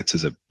download stats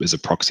as a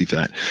proxy for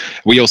that.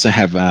 We also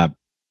have, by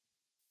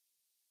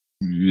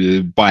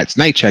its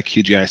nature,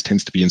 QGIS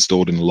tends to be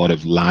installed in a lot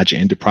of large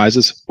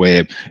enterprises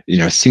where, you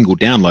know, a single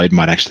download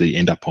might actually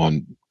end up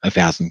on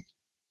 1,000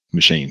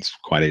 machines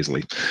quite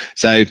easily.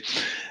 So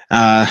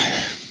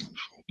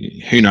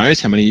who knows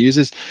how many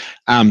users?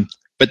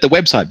 But the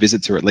website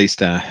visits are at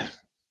least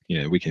you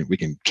know, we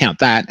can count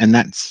that, and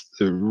that's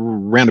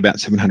around about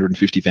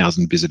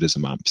 750,000 visitors a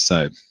month.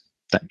 So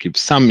that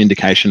gives some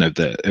indication of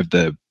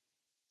the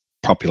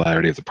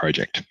popularity of the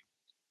project.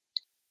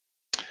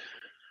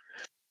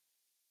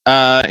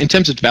 In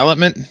terms of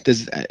development,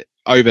 there's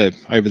over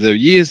the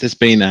years there's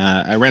been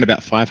around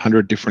about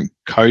 500 different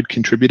code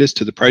contributors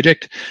to the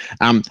project,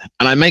 and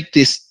I make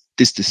this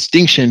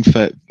distinction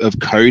of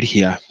code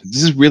here.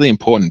 This is really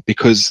important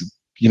because,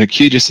 you know,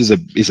 QGIS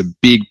is a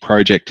big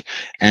project,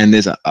 and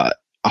there's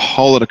a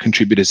whole lot of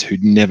contributors who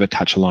never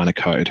touch a line of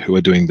code, who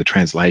are doing the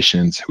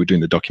translations, who are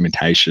doing the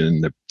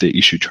documentation, the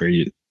issue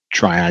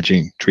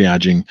triaging,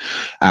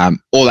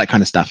 all that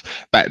kind of stuff.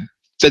 But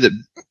so that,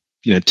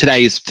 you know,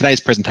 today's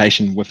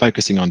presentation, we're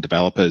focusing on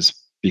developers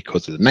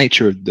because of the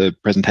nature of the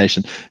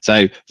presentation.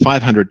 So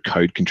 500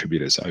 code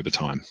contributors over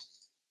time.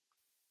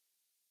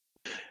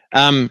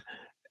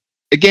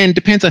 Again,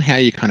 depends on how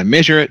you kind of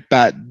measure it,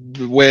 but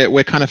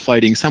we're kind of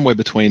floating somewhere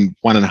between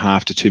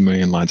 1.5 to 2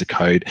 million lines of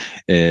code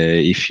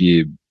if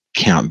you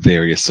count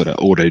various sort of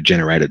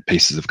auto-generated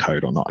pieces of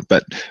code or not,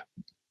 but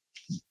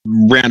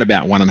round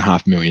about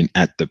 1.5 million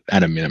at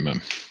a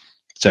minimum.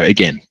 So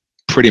again,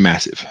 pretty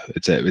massive.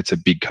 It's a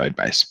big code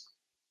base.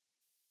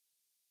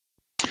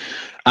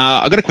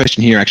 I've got a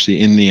question here actually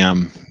in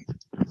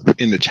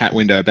the chat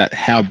window about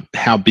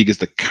how big is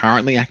the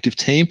currently active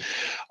team.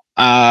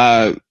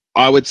 I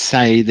would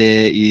say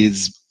there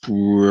is,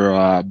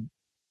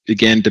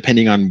 again,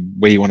 depending on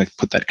where you want to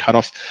put that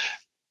cutoff,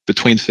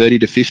 between 30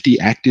 to 50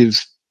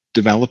 active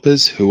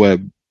developers who are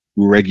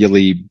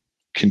regularly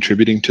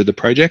contributing to the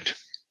project.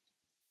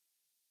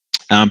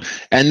 And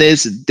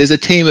there's a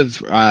team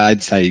of,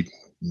 I'd say,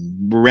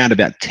 around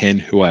about 10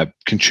 who are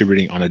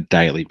contributing on a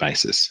daily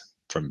basis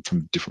from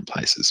different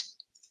places.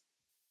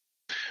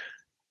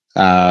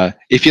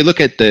 If you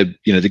look at the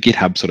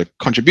GitHub sort of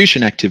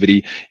contribution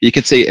activity, you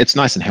can see it's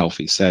nice and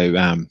healthy. So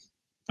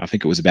I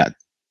think it was about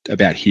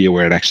here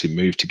where it actually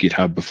moved to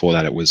GitHub. Before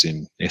that, it was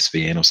in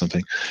SVN or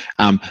something.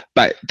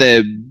 But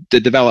the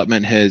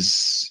development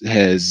has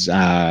had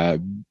a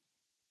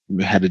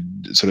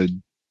sort of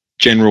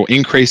general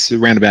increase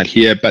around about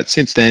here. But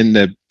since then,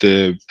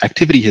 the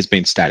activity has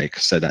been static,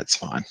 so that's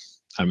fine.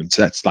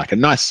 So that's like a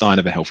nice sign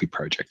of a healthy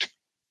project.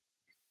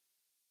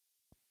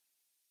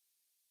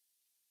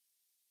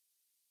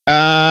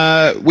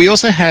 We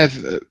also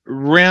have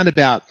around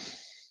about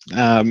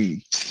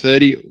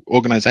 30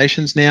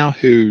 organizations now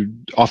who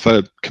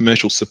offer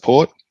commercial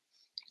support.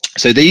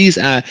 So these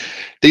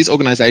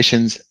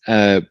organizations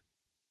are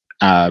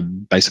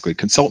basically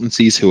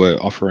consultancies who are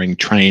offering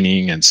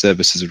training and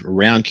services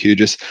around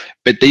QGIS,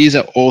 but these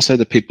are also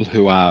the people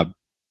who are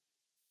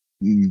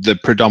the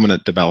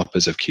predominant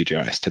developers of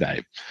QGIS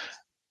today.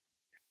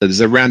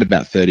 There's around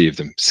about 30 of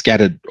them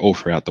scattered all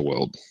throughout the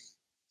world.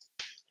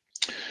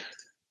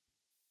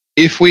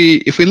 If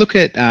we look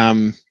at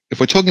if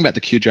we're talking about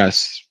the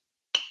QGIS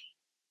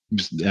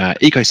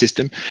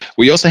ecosystem,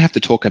 we also have to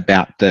talk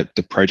about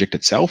the project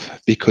itself,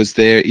 because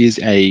there is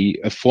a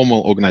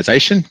formal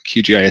organization,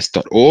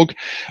 QGIS.org,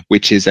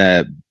 which is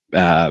a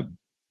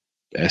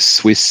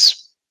Swiss,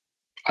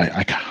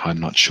 I'm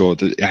not sure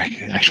the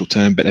actual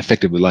term, but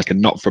effectively like a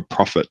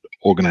not-for-profit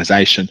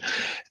organization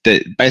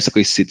that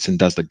basically sits and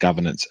does the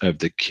governance of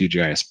the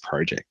QGIS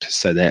project.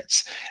 So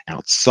that's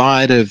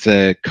outside of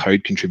the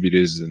code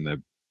contributors and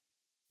the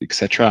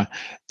etc.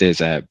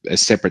 There's a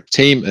separate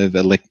team of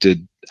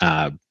elected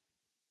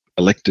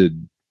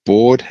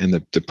board and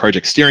the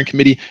project steering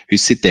committee who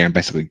sit there and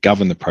basically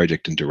govern the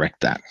project and direct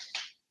that.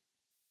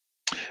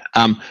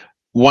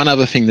 One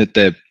other thing that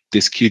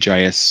this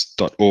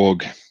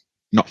QGIS.org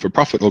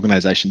not-for-profit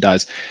organization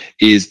does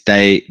is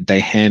they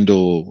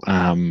handle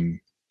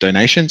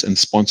donations and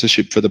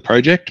sponsorship for the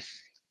project.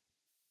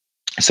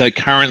 So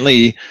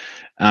currently,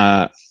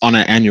 on an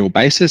annual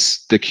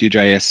basis, the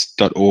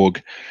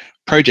QGIS.org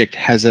project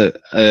has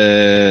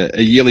a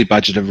yearly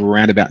budget of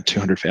around about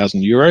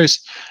 200,000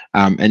 euros.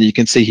 And you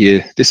can see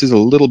here, this is a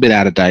little bit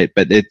out of date,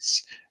 but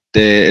it's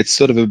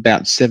sort of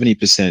about 70%,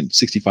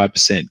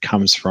 65%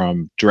 comes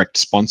from direct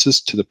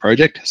sponsors to the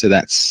project. So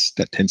that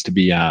tends to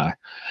be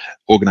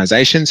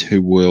organizations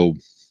who will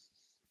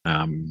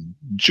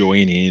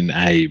join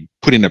in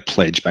put in a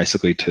pledge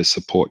basically to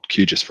support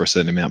QGIS for a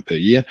certain amount per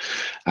year.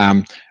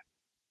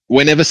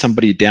 Whenever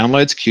somebody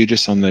downloads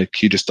QGIS on the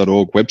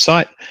QGIS.org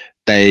website,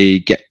 they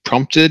get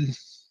prompted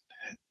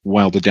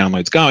while the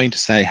download's going to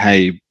say,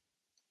 hey,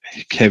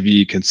 have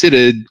you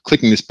considered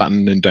clicking this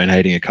button and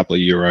donating a couple of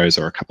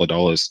euros or a couple of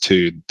dollars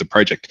to the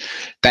project?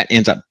 That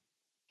ends up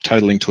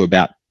totaling to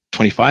about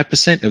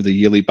 25% of the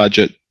yearly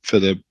budget for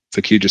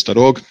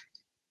QGIS.org.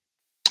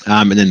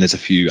 And then there's a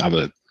few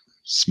other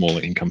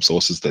smaller income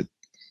sources that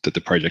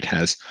the project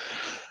has.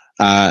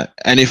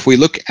 And if we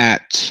look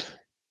at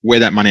where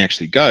that money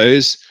actually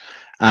goes,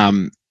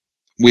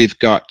 we've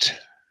got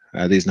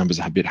these numbers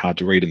are a bit hard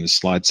to read in the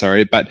slide,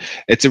 sorry, but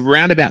it's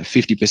around about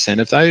 50%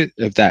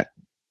 of that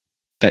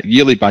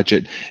yearly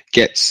budget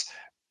gets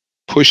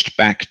pushed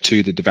back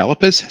to the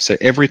developers. So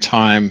every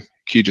time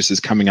QGIS is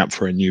coming up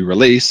for a new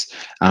release,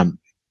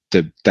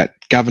 that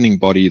governing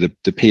body, the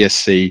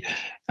PSC,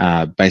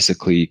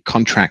 basically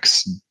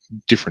contracts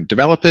different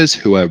developers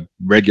who are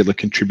regular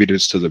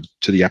contributors to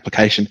the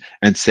application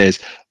and says,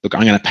 look,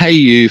 I'm going to pay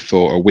you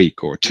for a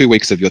week or 2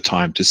 weeks of your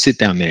time to sit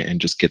down there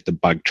and just get the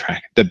bug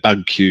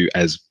queue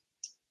as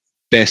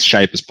best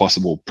shape as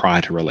possible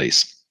prior to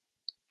release.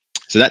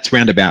 So that's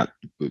around about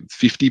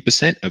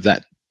 50% of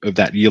that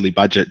yearly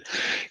budget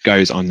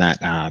goes on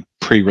that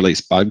pre-release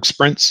bug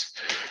sprints.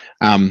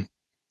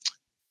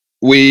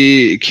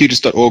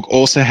 QGIS.org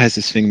also has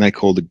this thing they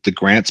call the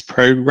grants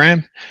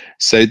program.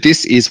 So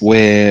this is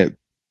where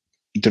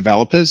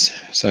developers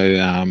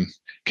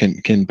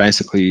can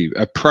basically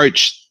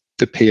approach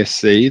the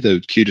PSC,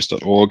 the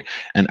QGIS.org,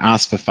 and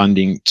ask for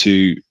funding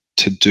to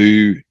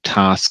do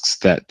tasks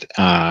that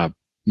are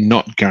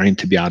not going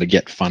to be able to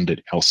get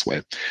funded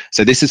elsewhere.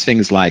 So this is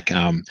things like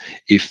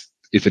if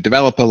a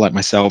developer like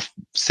myself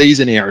sees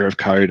an area of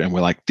code and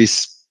we're like,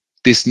 this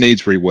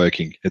needs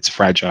reworking, it's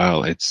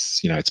fragile,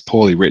 it's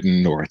poorly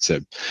written, or it's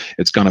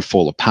going to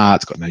fall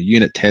apart, it's got no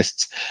unit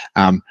tests.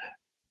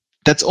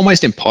 That's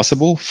almost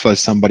impossible for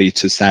somebody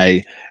to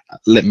say,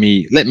 let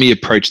me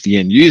approach the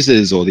end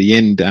users or the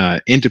end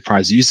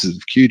enterprise users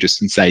of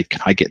QGIS and say,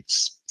 can I get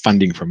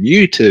funding from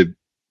you to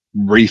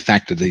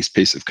refactor this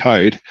piece of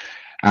code?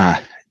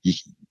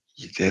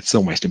 It's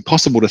almost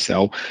impossible to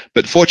sell.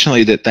 But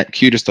fortunately, that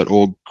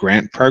QGIS.org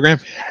grant program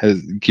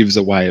gives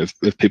a way of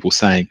people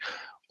saying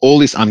all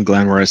this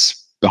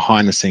unglamorous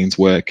behind the scenes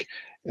work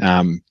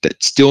that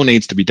still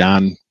needs to be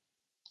done.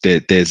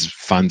 There's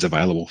funds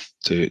available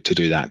to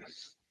do that.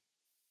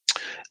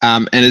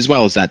 And as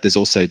well as that, there's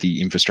also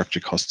the infrastructure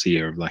costs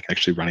here of like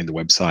actually running the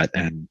website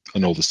and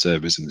all the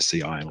servers and the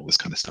CI and all this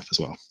kind of stuff as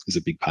well is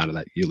a big part of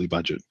that yearly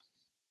budget.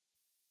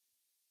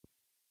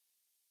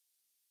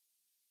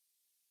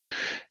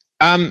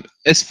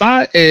 As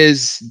far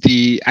as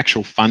the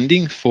actual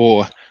funding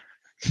for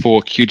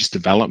QGIS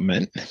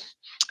development,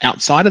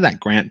 outside of that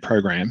grant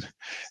program,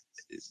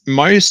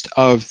 most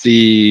of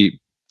the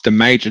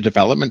major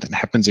development that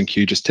happens in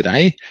QGIS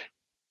today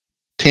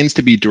tends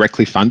to be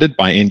directly funded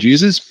by end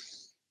users.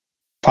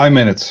 5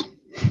 minutes.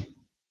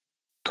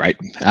 Great.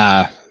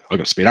 I've got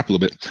to speed up a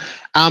little bit.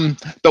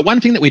 But one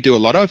thing that we do a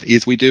lot of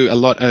is we do a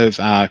lot of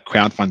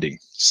crowdfunding.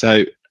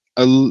 So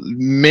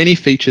many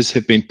features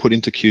have been put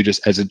into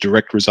QGIS as a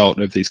direct result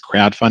of these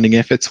crowdfunding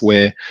efforts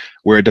where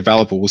a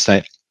developer will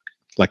say,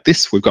 like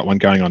this, we've got one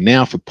going on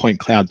now for point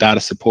cloud data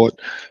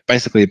support.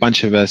 Basically, a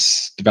bunch of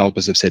us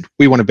developers have said,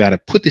 we want to be able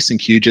to put this in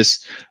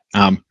QGIS.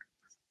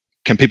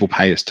 Can people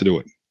pay us to do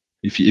it?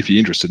 If you're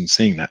interested in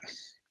seeing that.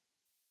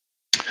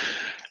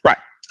 Right.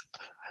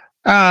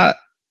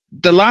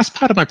 the last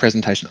part of my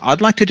presentation,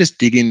 I'd like to just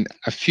dig in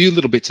a few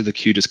little bits of the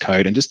QGIS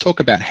code and just talk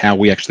about how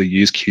we actually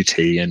use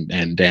Qt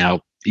and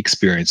our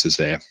experiences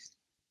there.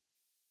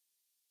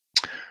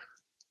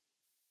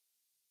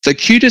 So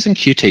QGIS and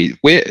Qt,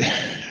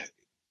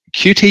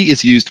 Qt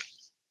is used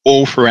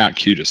all throughout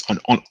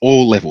QGIS on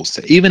all levels.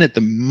 So even at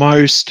the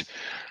most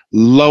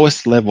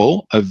lowest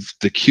level of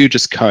the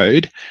QGIS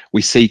code,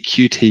 we see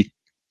Qt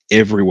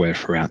everywhere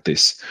throughout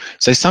this.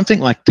 So something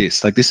like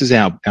this is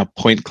our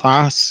point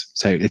class.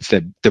 So it's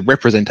the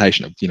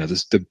representation of, you know,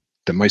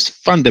 the most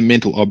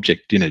fundamental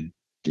object in a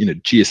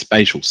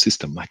geospatial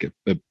system, like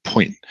a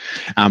point.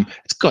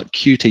 It's got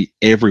Qt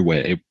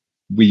everywhere.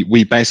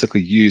 We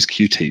basically use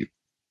Qt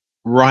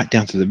right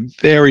down to the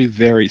very,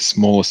 very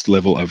smallest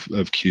level of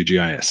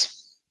QGIS.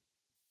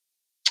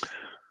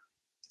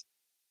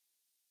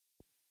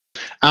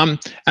 And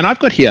I've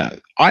got here,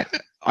 I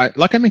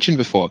like I mentioned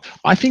before,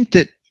 I think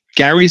that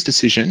Gary's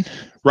decision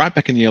right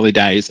back in the early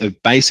days of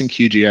basing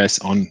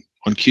QGIS on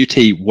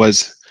Qt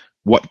was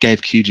what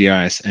gave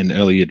QGIS an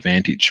early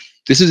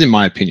advantage. This is in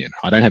my opinion.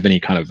 I don't have any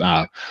kind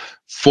of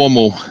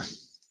formal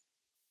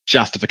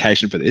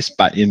justification for this,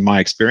 but in my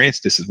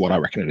experience, this is what I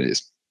reckon it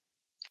is.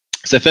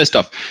 So first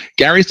off,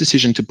 Gary's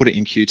decision to put it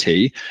in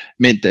Qt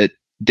meant that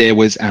there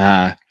was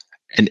an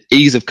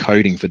ease of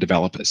coding for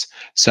developers.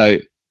 So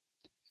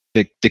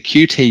the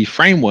Qt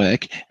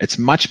framework, it's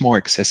much more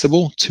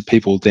accessible to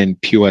people than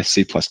pure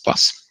C++.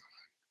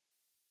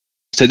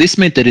 So this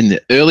meant that in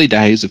the early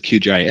days of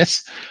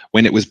QGIS,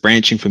 when it was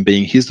branching from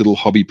being his little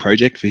hobby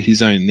project for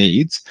his own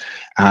needs,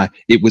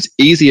 it was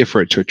easier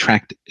for it to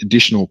attract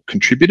additional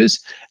contributors,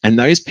 and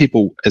those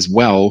people as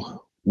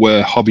well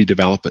were hobby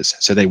developers.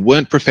 So they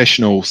weren't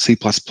professional C++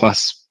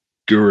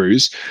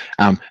 gurus.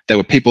 They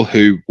were people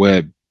who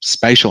were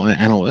spatial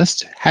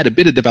analysts, had a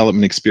bit of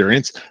development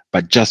experience,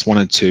 but just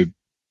wanted to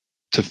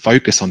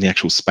focus on the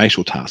actual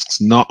spatial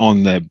tasks, not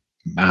on the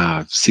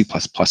C++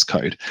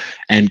 code.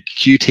 And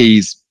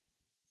Qt's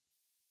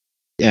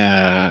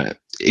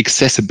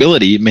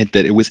accessibility meant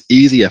that it was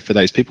easier for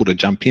those people to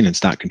jump in and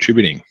start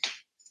contributing.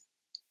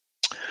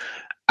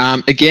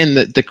 Again,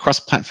 the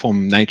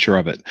cross-platform nature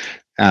of it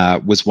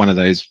was one of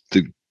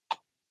the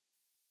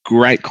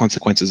great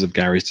consequences of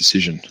Gary's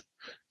decision.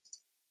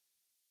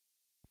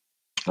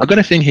 I've got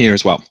a thing here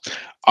as well.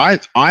 I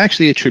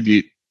actually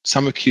attribute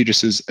some of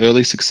QGIS's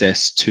early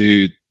success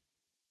to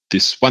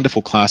this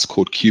wonderful class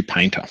called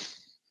QPainter.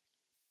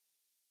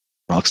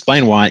 I'll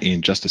explain why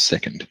in just a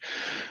second.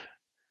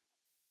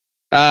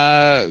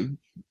 But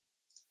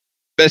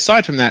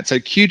aside from that, so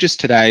QGIS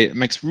today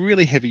makes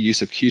really heavy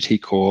use of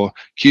Qt Core,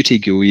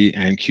 Qt GUI,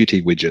 and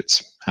Qt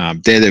widgets.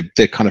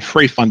 They're kind of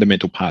three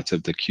fundamental parts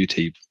of the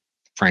Qt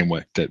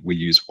framework that we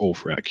use all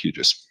throughout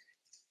QGIS.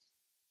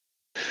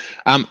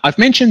 I've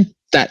mentioned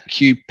that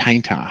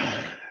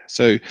QPainter.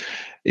 So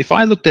if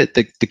I looked at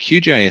the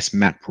QGIS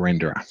map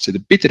renderer, so the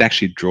bit that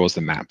actually draws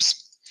the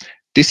maps,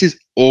 this is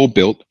all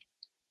built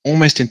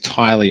almost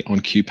entirely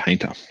on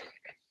QPainter.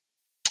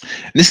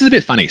 And this is a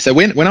bit funny. So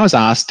when I was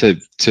asked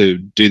to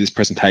do this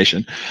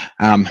presentation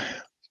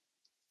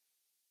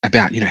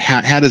about, you know,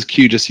 how does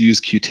QGIS use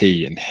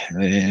Qt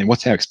and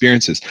what's our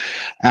experiences,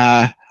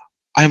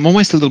 I'm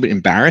almost a little bit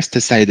embarrassed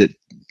to say that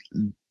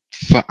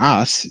for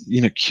us,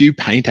 you know,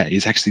 QPainter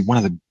is actually one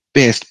of the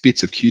best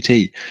bits of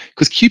Qt,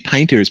 because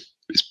QPainter is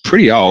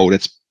pretty old.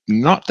 It's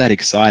not that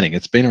exciting.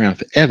 It's been around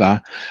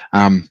forever,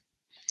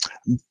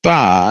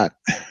 but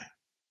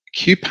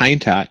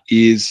QPainter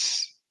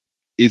is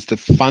the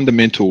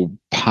fundamental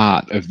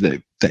part of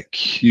that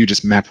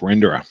QGIS map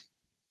renderer.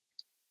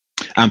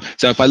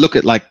 So if I look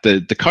at like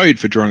the code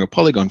for drawing a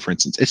polygon, for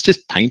instance, it's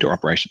just painter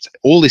operations.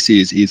 All this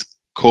is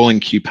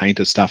calling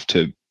QPainter stuff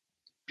to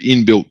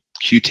inbuilt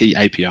Qt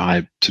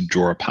API to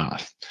draw a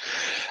path.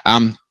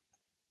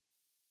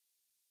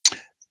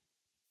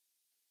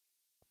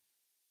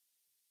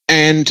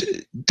 And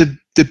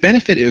the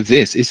benefit of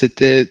this is that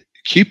the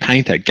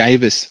QPainter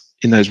gave us,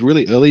 in those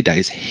really early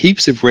days,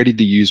 heaps of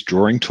ready-to-use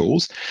drawing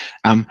tools,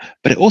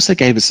 but it also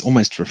gave us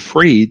almost for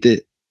free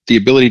the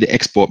ability to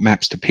export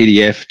maps to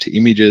PDF, to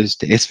images,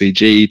 to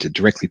SVG, to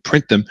directly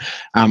print them,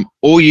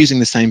 all using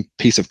the same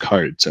piece of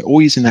code. So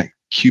all using that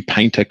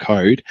QPainter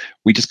code,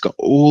 we just got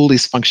all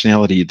this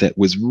functionality that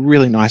was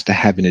really nice to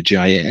have in a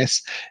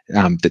GIS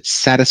that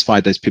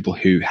satisfied those people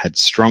who had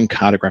strong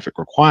cartographic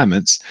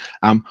requirements.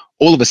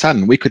 All of a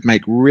sudden, we could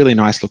make really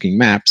nice looking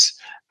maps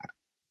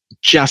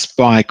just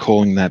by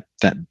calling that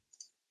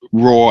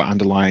raw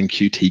underlying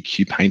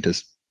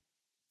QPainter's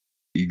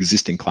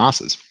existing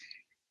classes.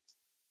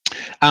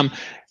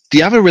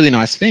 The other really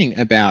nice thing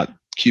about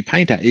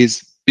QPainter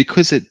is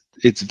because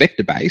it's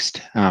vector-based,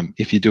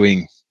 if you're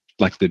doing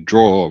like the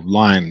draw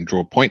line,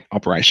 draw point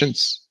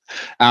operations,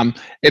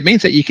 it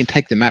means that you can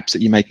take the maps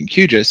that you make in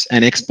QGIS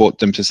and export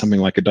them to something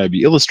like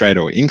Adobe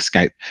Illustrator or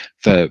Inkscape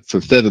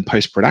for further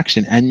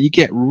post-production, and you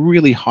get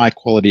really high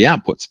quality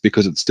outputs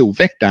because it's still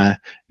vector.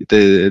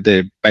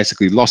 They're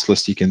basically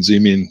lossless. You can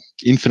zoom in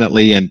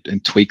infinitely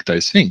and tweak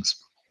those things.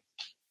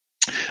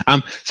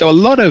 So a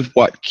lot of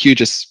what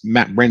QGIS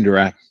map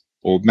renderer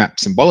or map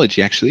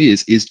symbology actually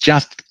is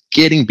just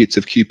getting bits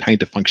of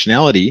QPainter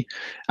functionality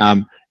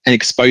and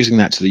exposing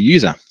that to the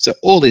user. So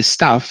all this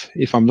stuff,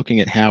 if I'm looking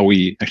at how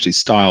we actually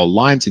style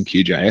lines in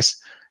QGIS,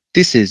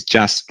 this is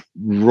just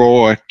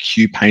raw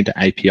QPainter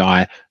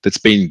API that's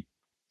been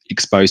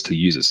exposed to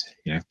users.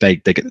 You know, they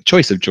get the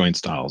choice of join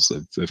styles,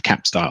 of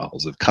cap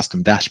styles, of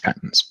custom dash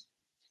patterns.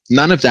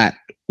 None of that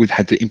we've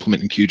had to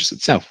implement in QGIS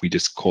itself. We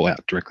just call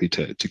out directly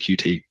to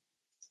Qt.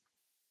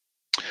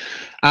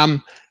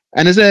 And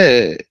as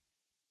a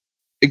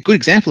good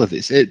example of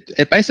this,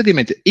 it basically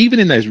meant that even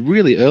in those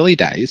really early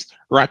days,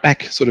 right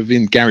back sort of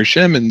in Gary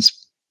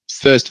Sherman's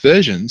first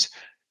versions,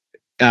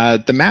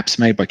 the maps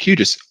made by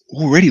QGIS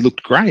already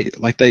looked great.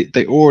 Like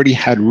they already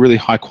had really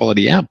high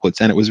quality outputs,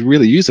 and it was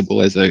really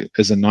usable as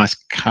a nice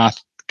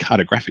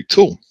cartographic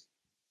tool.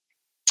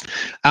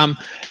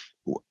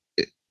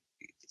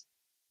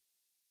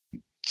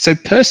 So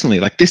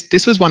personally, like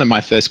this was one of my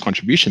first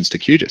contributions to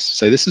QGIS.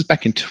 So this was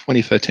back in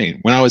 2013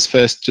 when I was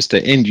first just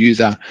an end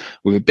user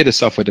with a bit of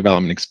software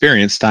development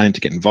experience, starting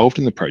to get involved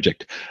in the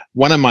project.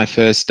 One of my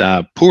first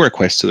pull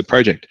requests to the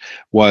project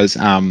was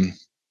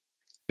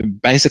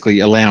basically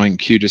allowing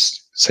QGIS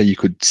so you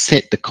could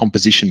set the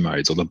composition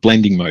modes or the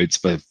blending modes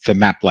for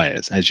map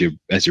layers as you're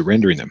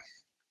rendering them.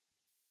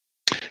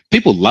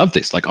 People love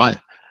this. Like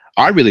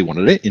I really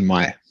wanted it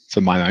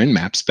for my own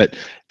maps, but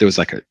there was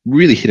like a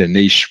really hit a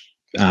niche,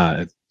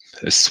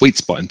 a sweet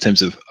spot in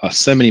terms of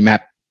so many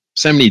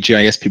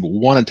GIS people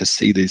wanted to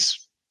see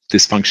this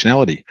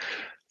functionality.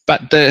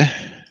 But the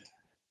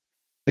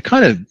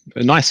kind of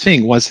a nice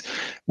thing was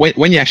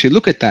when you actually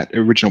look at that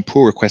original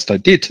pull request I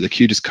did to the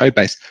QGIS code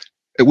base,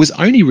 it was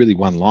only really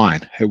one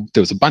line.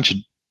 There was a bunch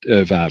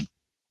of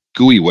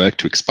GUI work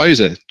to expose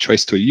a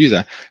choice to a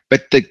user,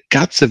 but the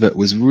guts of it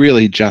was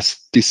really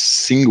just this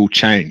single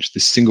change,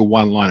 this single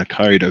one line of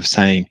code of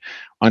saying,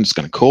 I'm just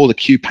going to call the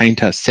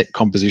QPainter set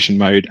composition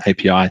mode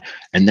API,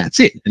 and that's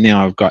it. And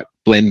now I've got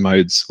blend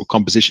modes or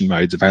composition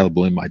modes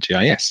available in my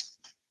GIS.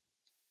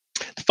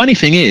 The funny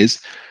thing is,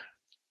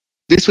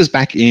 this was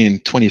back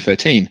in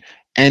 2013,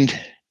 and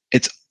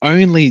it's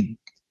only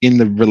in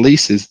the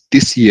releases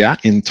this year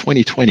in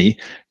 2020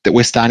 that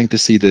we're starting to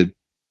see the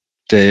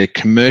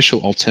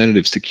commercial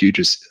alternatives to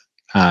QGIS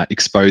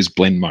expose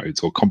blend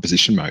modes or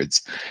composition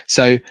modes.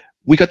 So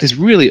we got this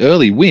really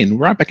early win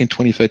right back in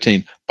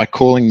 2013 by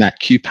calling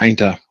that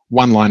QPainter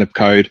one line of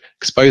code,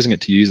 exposing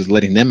it to users,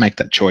 letting them make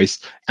that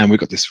choice, and we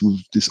got this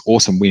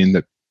awesome win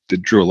that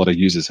drew a lot of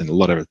users and a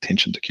lot of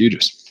attention to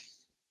QGIS.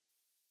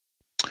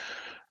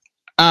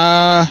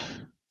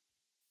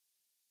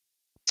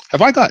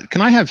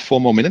 Can I have 4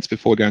 more minutes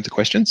before we go into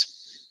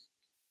questions?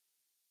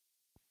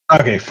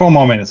 Okay, 4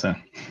 more minutes then.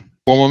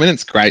 4 more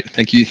minutes, great,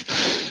 thank you.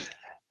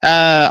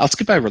 I'll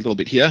skip over a little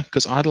bit here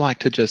because I'd like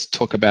to just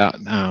talk about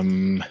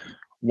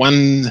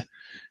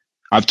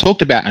I've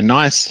talked about a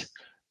nice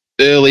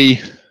early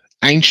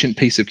ancient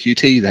piece of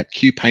Qt, that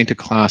QPainter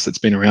class that's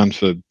been around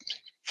for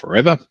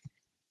forever.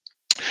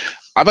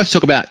 I'd like to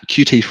talk about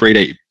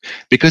Qt3D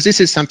because this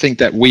is something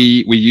that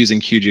we use in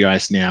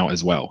QGIS now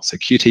as well. So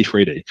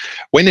Qt3D.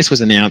 When this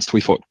was announced, we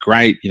thought,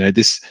 great, you know,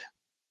 this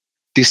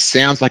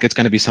sounds like it's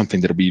going to be something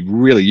that'll be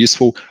really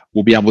useful.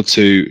 We'll be able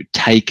to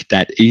take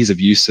that ease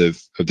of use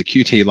of the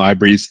Qt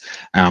libraries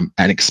and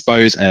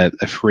expose a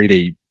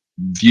 3D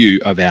view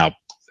of our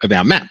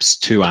maps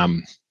to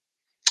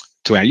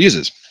our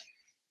users.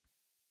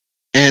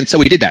 And so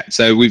we did that.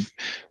 So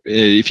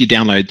if you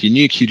download your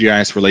new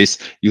QGIS release,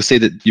 you'll see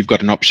that you've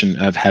got an option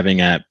of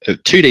having a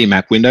 2D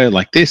map window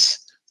like this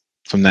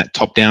from that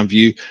top-down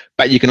view,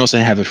 but you can also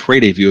have a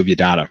 3D view of your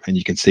data, and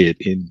you can see it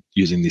in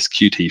using this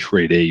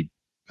Qt3D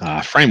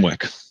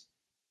framework.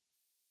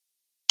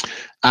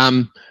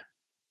 And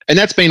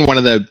that's been one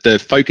of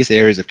the focus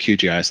areas of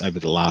QGIS over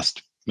the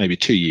last maybe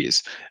 2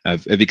 years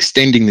of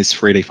extending this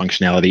 3D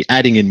functionality,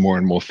 adding in more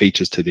and more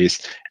features to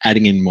this,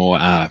 adding in more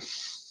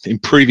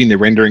improving the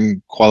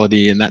rendering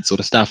quality and that sort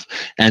of stuff,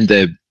 and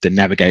the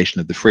navigation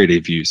of the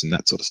 3D views and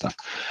that sort of stuff.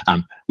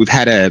 We've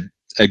had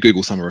a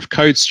Google Summer of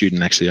Code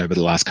student actually over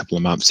the last couple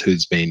of months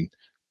who's been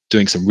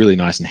doing some really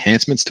nice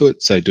enhancements to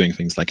it. So doing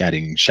things like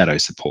adding shadow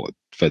support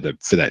for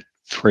that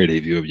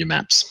 3D view of your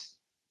maps.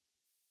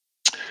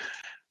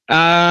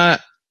 And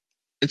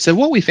so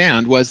what we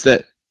found was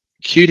that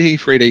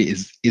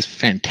Qt3D is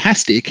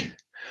fantastic,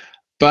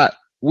 but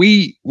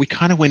we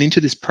kind of went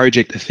into this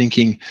project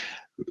thinking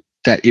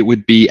that it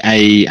would be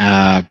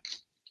a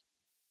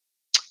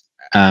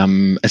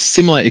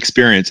similar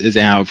experience as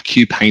our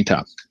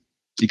QPainter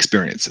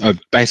experience of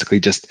basically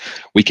just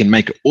we can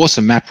make an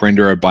awesome map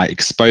renderer by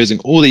exposing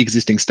all the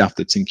existing stuff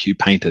that's in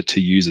QPainter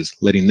to users,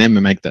 letting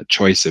them make that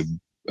choice of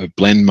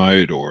blend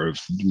mode or of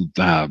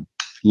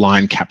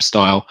line cap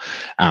style,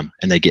 and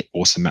they get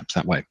awesome maps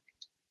that way.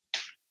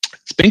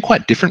 It's been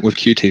quite different with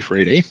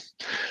Qt3D,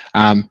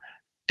 and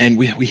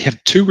we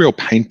have 2 real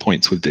pain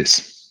points with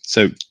this.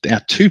 So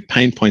our 2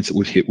 pain points that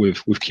we've hit with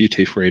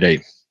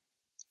Qt3D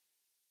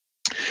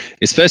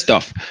is, first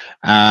off,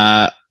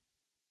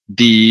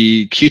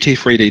 the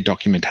Qt3D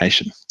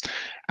documentation.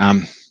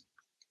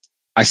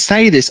 I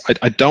say this,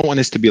 I don't want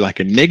this to be like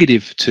a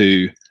negative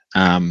to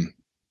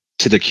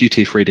to the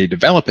Qt3D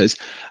developers,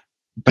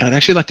 but I'd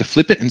actually like to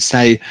flip it and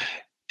say,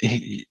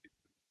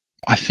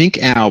 I think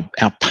our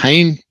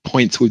pain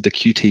points with the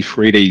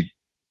Qt3D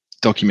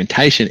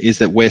documentation is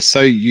that we're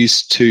so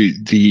used to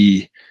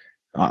the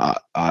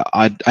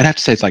I'd have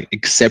to say it's like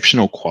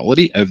exceptional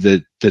quality of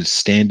the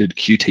standard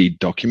Qt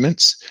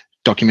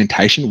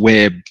documentation,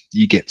 where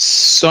you get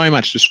so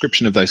much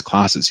description of those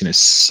classes,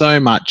 so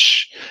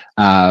much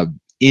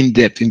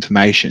in-depth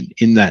information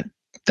in that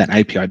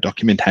API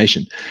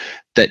documentation,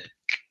 that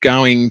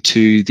going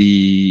to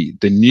the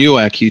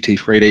newer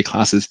Qt3D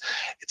classes,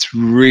 it's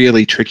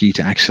really tricky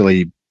to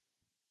actually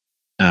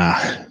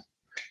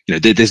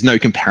there's no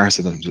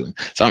comparison to them.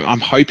 So I'm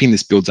hoping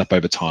this builds up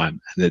over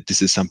time, and that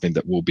this is something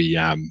that will be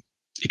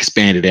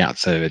expanded out,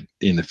 so that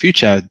in the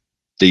future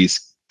these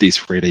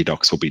 3D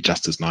docs will be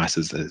just as nice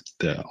as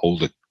the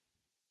older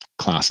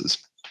classes.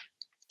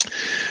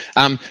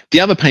 The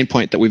other pain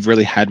point that we've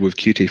really had with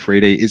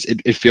Qt3D is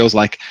it feels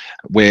like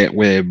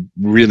we're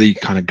really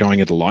kind of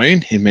going it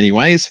alone in many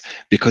ways,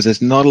 because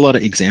there's not a lot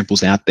of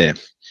examples out there.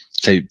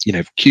 So,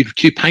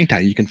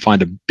 QPainter, you can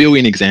find 1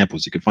 billion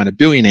examples. You can find 1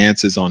 billion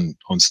answers on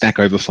Stack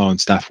Overflow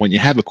and stuff. When you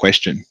have a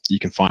question, you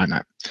can find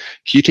that.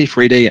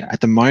 Qt3D at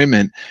the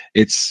moment,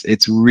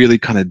 it's really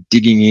kind of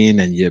digging in,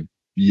 and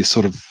you're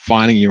sort of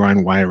finding your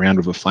own way around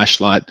with a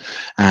flashlight,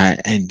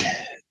 and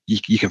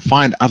you can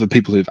find other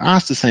people who've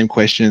asked the same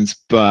questions,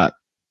 but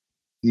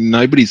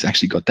nobody's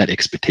actually got that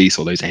expertise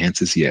or those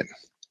answers yet.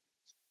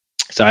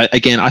 So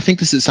again, I think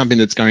this is something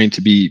that's going to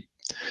be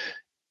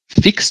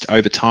fixed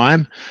over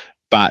time.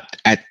 But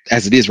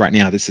as it is right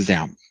now, this is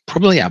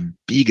probably our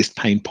biggest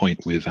pain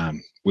point with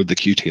the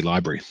Qt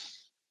library.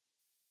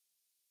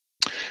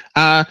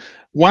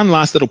 One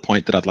last little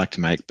point that I'd like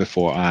to make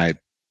before I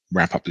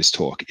wrap up this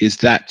talk is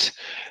that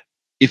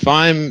if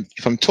I'm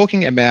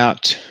talking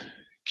about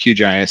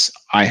QGIS,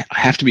 I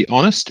have to be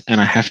honest,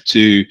 and I have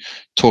to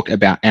talk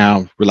about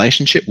our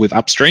relationship with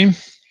upstream.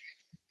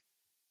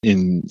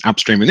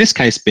 Upstream in this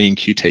case being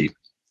Qt.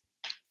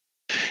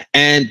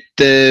 And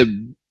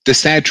the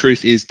sad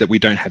truth is that we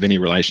don't have any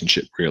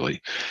relationship,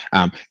 really.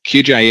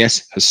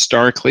 QGIS,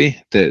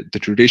 historically, the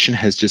tradition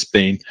has just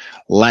been,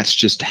 let's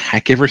just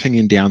hack everything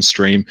in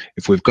downstream.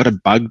 If we've got a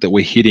bug that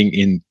we're hitting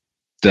in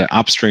the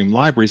upstream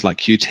libraries like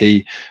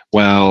Qt,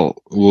 well,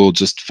 we'll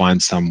just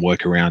find some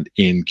workaround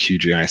in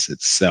QGIS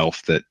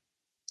itself that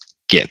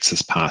gets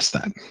us past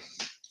that.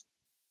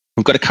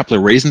 We've got a couple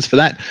of reasons for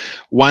that.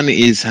 One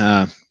is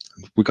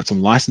we've got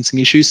some licensing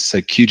issues.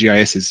 So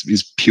QGIS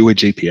is pure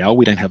GPL.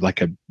 We don't have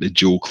like a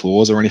dual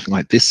clause or anything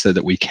like this, so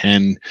that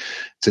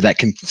that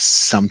can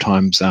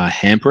sometimes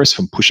hamper us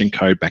from pushing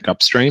code back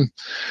upstream.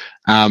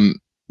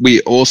 We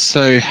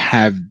also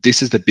have,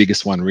 this is the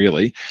biggest one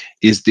really,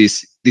 is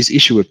this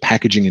issue of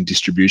packaging and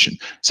distribution.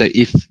 So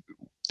if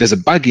there's a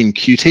bug in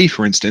Qt,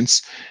 for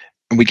instance,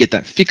 and we get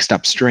that fixed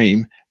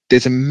upstream,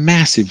 there's a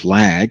massive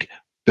lag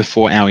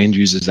before our end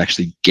users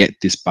actually get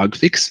this bug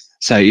fix.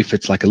 So if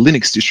it's like a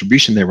Linux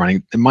distribution they're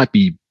running, it might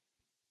be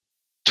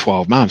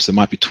 12 months, it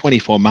might be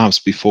 24 months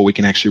before we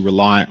can actually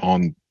rely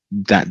on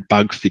that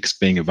bug fix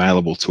being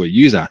available to a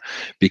user,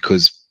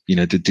 because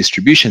the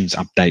distributions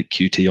update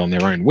Qt on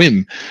their own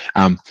whim.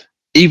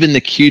 Even the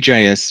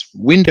QGIS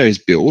Windows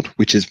build,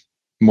 which is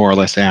more or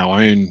less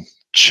our own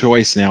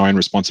choice and our own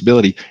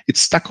responsibility, it's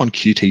stuck on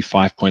Qt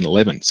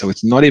 5.11. So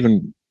it's not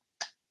even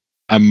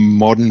a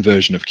modern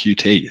version of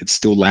Qt. It's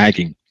still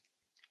lagging.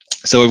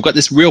 So we've got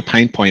this real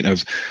pain point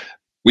of,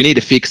 we need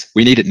a fix,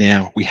 we need it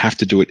now, we have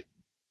to do it.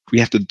 We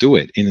have to do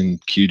it in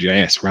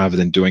QGIS rather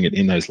than doing it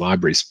in those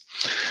libraries.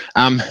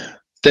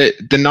 The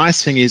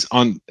nice thing is,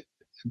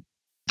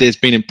 there's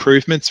been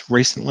improvements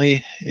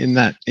recently in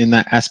that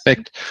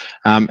aspect.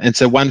 And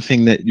so one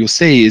thing that you'll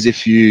see is,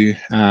 if you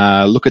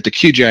look at the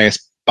QGIS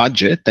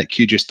budget, that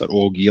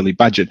QGIS.org yearly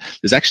budget,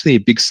 there's actually a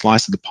big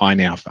slice of the pie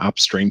now for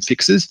upstream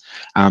fixes.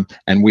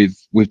 And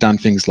we've done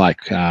things like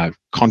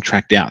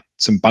contract out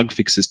some bug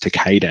fixes to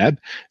KDAB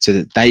so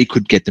that they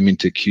could get them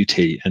into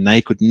Qt, and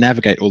they could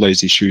navigate all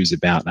those issues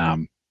about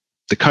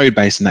the code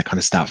base and that kind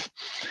of stuff.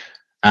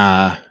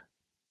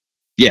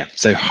 Yeah,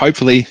 so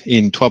hopefully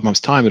in 12 months'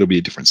 time, it'll be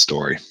a different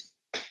story.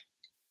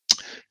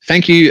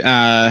 Thank you.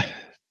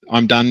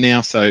 I'm done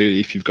now, so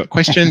if you've got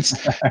questions,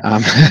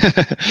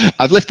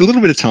 I've left a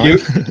little bit of time.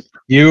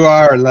 You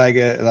are like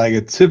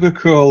a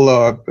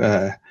typical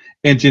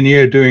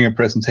engineer doing a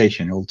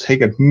presentation. It'll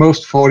take at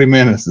most 40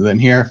 minutes, and then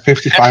here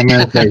 55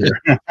 minutes later.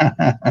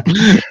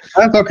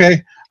 That's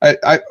okay.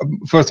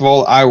 First of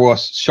all, I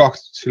was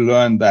shocked to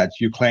learn that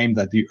you claim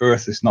that the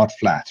Earth is not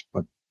flat,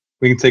 but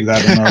we can take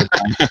that another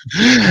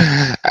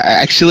time.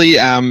 Actually,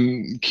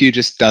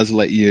 QGIS does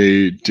let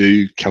you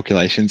do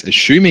calculations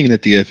assuming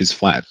that the Earth is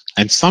flat,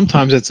 and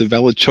sometimes it's a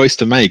valid choice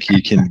to make.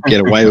 You can get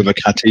away with a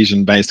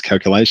Cartesian-based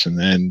calculation,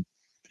 and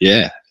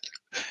yeah.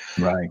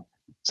 Right.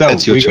 So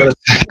we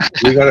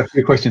got a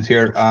few questions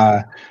here.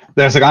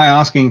 There's a guy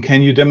asking,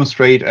 can you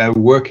demonstrate a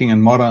working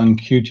and modern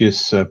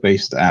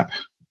QGIS-based app?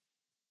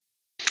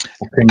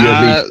 Or can you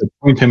at least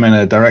point him in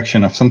a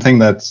direction of something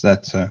that's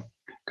a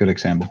good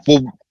example?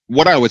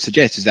 what I would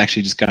suggest is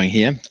actually just going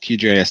here,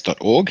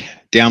 qgis.org,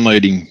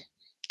 downloading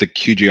the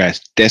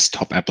QGIS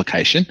desktop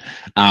application,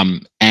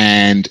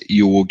 and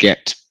you will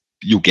get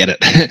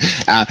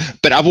it.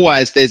 But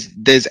otherwise,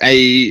 there's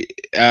a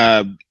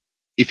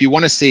if you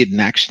want to see it in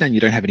action and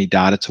you don't have any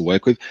data to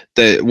work with,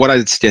 what I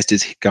would suggest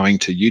is going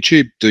to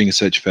YouTube, doing a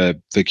search for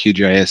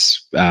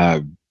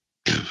QGIS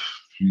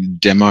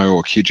demo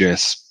or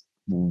QGIS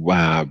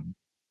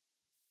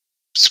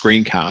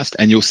screencast,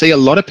 and you'll see a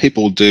lot of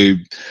people do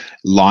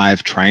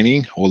live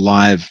training or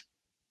live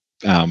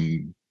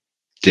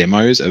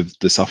demos of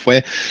the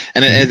software.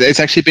 And it's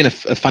actually been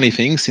a funny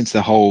thing since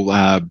the whole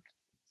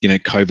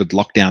COVID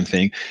lockdown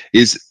thing,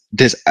 is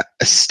there's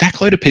a stack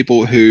load of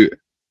people who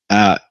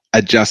are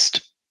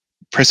just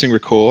pressing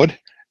record,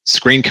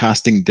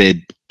 screencasting their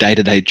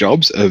day-to-day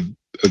jobs of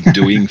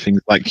doing things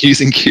like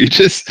using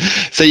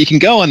QGIS. So you can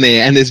go on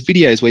there and there's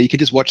videos where you can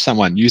just watch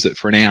someone use it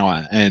for an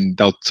hour and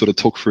they'll sort of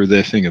talk through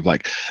their thing of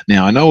like,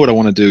 now I know what I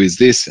want to do is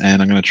this,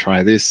 and I'm going to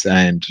try this,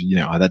 and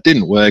that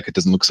didn't work, it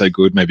doesn't look so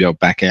good, maybe I'll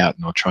back out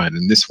and I'll try it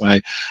in this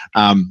way.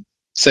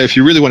 So if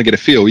you really want to get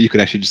a feel, you could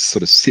actually just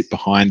sort of sit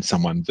behind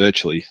someone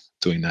virtually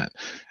doing that.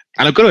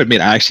 And I've got to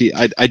admit,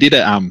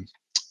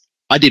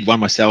 I did one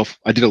myself.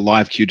 I did a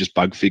live QGIS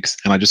bug fix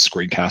and I just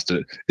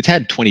screencasted it. It's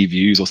had 20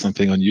 views or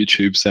something on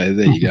YouTube, so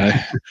there you go.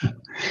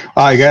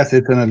 I guess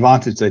it's an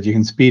advantage that you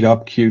can speed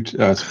up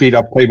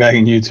playback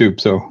in YouTube.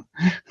 So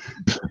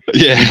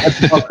yeah,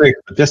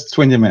 just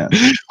 20 minutes.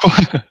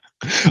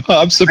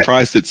 I'm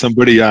surprised that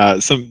somebody,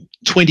 some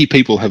 20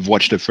 people have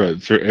watched it for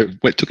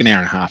it took an hour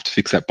and a half to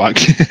fix that bug.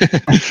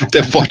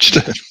 They've watched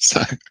it.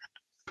 So.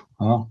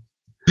 Well,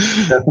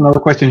 that's another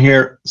question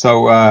here.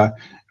 So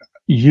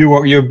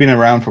you've been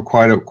around for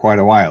quite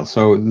a while.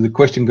 So the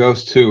question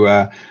goes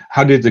to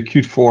how did the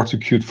Qt4 to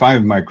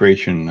Qt5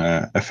 migration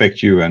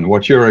affect you, and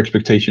what's your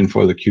expectation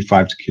for the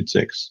Qt5 to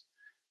Qt6?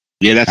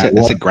 Yeah,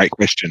 that's a great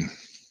question.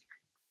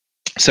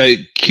 So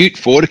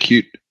Qt4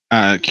 to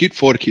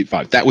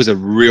Qt5, that was a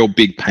real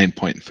big pain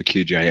point for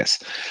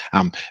QGIS,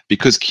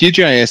 because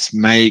QGIS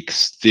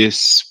makes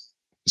this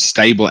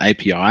stable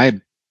API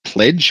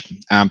pledge.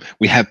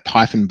 We have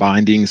Python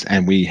bindings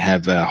and we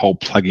have a whole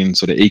plugin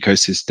sort of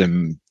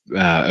ecosystem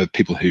of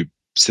people who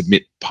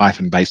submit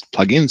Python-based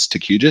plugins to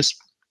QGIS.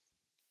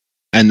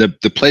 And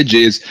the pledge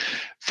is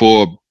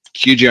for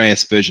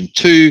QGIS version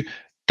 2,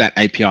 that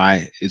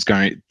API is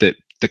going, that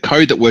the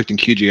code that worked in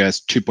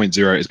QGIS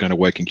 2.0 is going to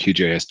work in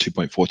QGIS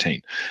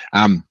 2.14.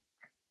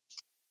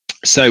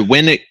 So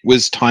when it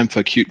was time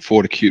for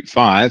Qt4 to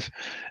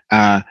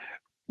Qt5,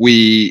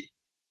 we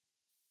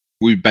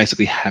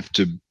basically have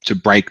to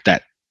break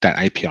that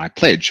API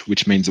pledge,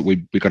 which means that we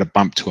got to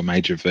bump to a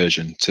major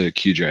version to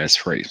QGIS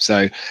 3.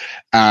 So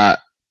at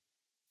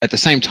the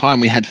same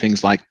time, we had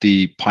things like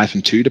the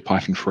Python 2 to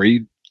Python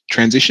 3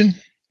 transition,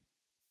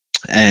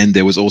 and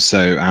there was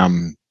also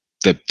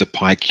the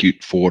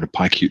PyQt4 to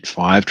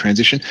PyQt5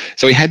 transition.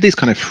 So we had these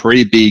kind of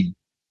three big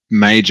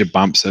major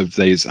bumps of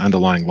these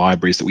underlying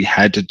libraries that we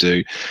had to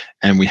do,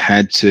 and we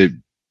had to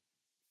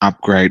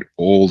upgrade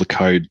all the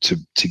code to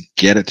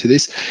get it to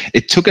this.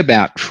 It took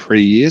about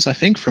 3 years, I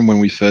think, from when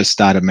we first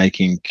started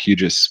making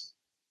QGIS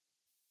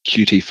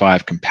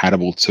Qt5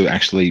 compatible to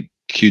actually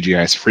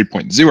QGIS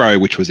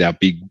 3.0, which was our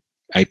big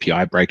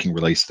API breaking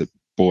release that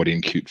brought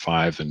in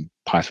Qt5 and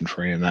Python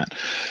 3 and that.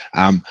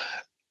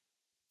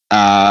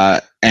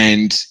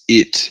 And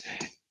it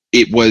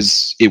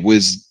was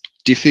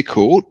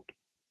difficult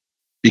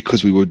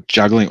because we were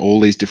juggling all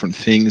these different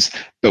things,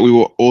 but we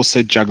were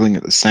also juggling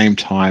at the same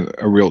time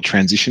a real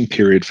transition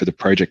period for the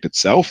project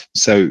itself.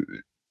 So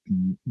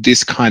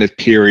this kind of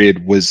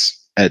period was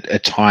at a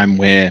time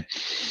where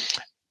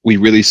we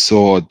really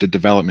saw the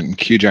development in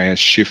QGIS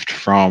shift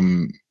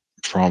from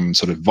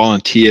sort of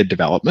volunteer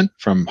development,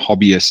 from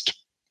hobbyist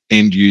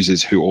end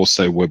users who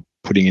also were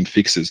putting in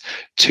fixes,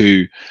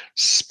 to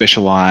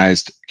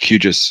specialized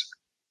QGIS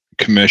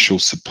commercial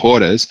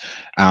supporters,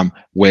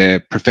 where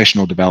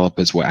professional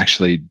developers were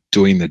actually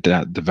doing the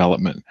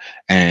development.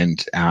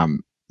 And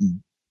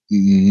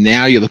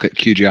now you look at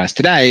QGIS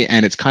today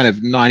and it's kind of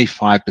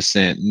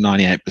 95%,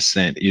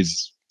 98%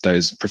 is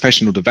those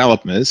professional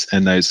developers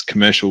and those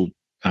commercial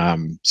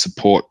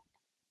support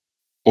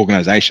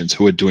organizations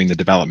who are doing the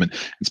development.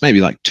 It's maybe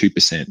like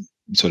 2%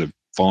 sort of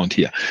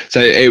volunteer.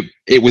 So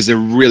it was a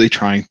really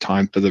trying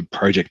time for the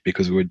project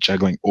because we were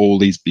juggling all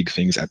these big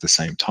things at the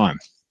same time.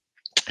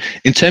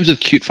 In terms of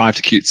Qt5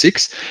 to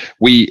Qt6,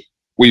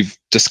 we've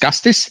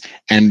discussed this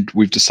and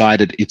we've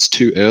decided it's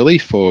too early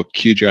for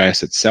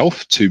QGIS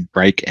itself to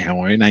break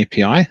our own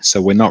API. So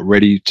we're not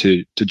ready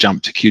to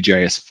jump to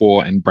QGIS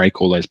 4 and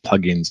break all those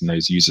plugins and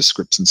those user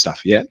scripts and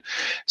stuff yet.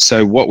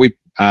 So what we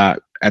at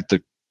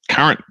the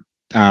current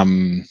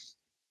right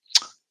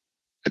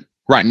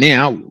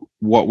now,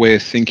 what we're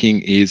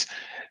thinking is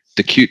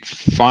the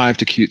Qt5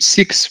 to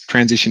Qt6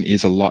 transition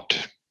is a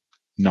lot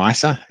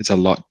nicer. It's a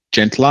lot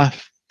gentler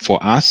for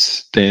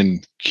us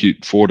than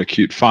Qt4 to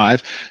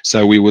Qt5.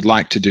 So we would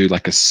like to do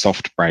like a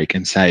soft break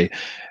and say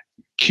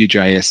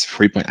QGIS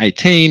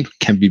 3.18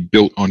 can be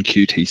built on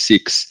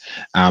Qt6,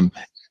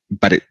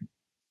 but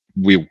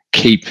we'll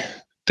keep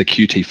the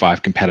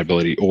Qt5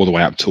 compatibility all the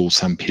way up till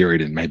some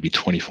period in maybe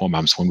 24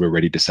 months when we're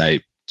ready to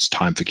say it's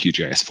time for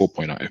QGIS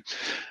 4.0.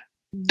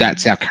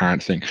 That's our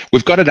current thing.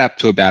 We've got it up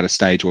to about a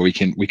stage where we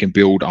can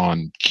build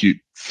on Qt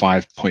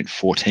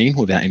 5.14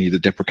 without any of the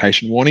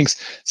deprecation warnings.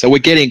 So we're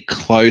getting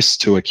close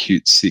to a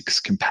Qt 6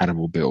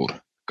 compatible build.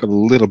 Got a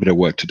little bit of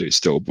work to do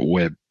still, but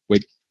we're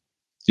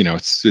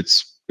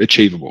it's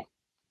achievable.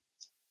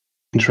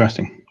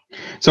 Interesting.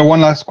 So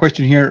one last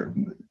question here.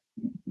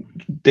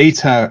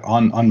 Data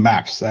on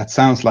maps. That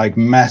sounds like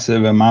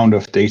massive amount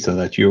of data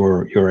that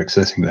you're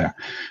accessing there.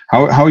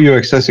 How are you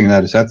accessing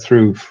that? Is that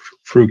through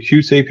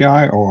Qt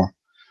API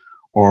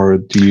or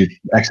do you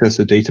access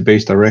the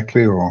database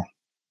directly or?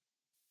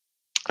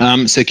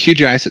 So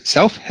QGIS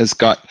itself has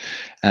got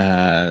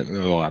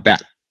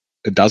about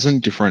a dozen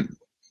different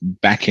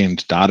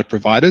back-end data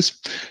providers.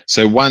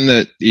 So one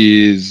that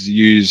is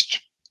used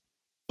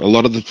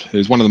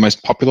is one of the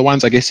most popular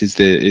ones, I guess,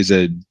 is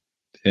a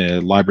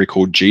library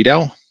called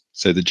GDAL.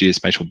 So the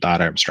Geospatial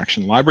Data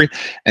Abstraction Library,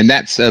 and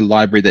that's a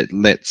library that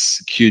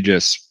lets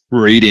QGIS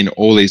read in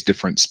all these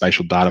different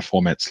spatial data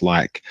formats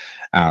like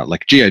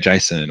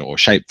GeoJSON or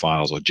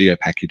shapefiles or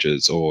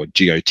GeoPackages or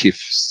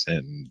GeoTIFFs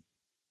and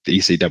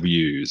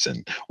ECWs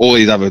and all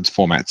these other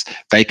formats.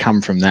 They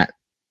come from that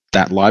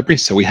library.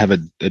 So we have a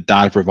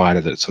data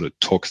provider that sort of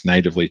talks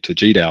natively to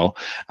GDAL,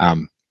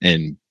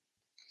 and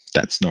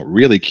that's not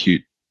really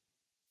Qt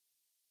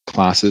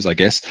classes, I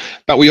guess.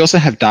 But we also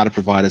have data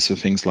providers for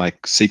things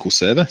like SQL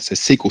Server. So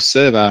SQL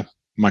Server,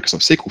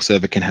 Microsoft SQL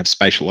Server can have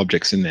spatial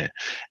objects in there.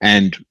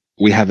 And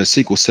we have a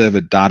SQL Server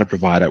data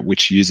provider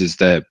which uses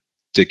the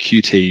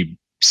Qt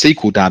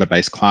SQL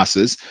database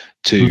classes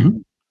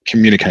to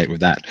communicate with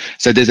that.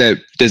 So there's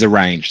a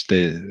range.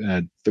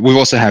 We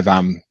also have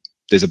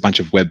there's a bunch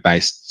of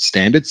web-based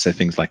standards, so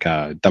things like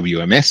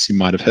WMS you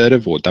might have heard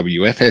of, or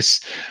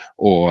WFS,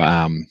 or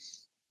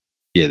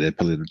they're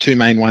probably the two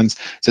main ones.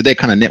 So they're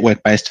kind of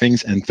network-based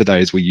things, and for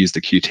those we use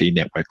the Qt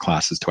network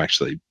classes to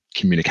actually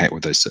communicate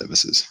with those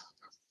services.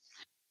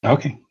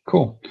 Okay,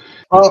 cool.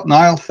 Well,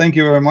 Nyall, thank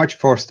you very much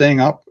for staying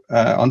up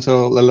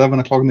until 11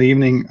 o'clock in the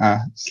evening.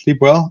 Sleep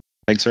well.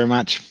 Thanks very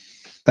much.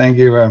 Thank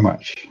you very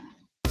much.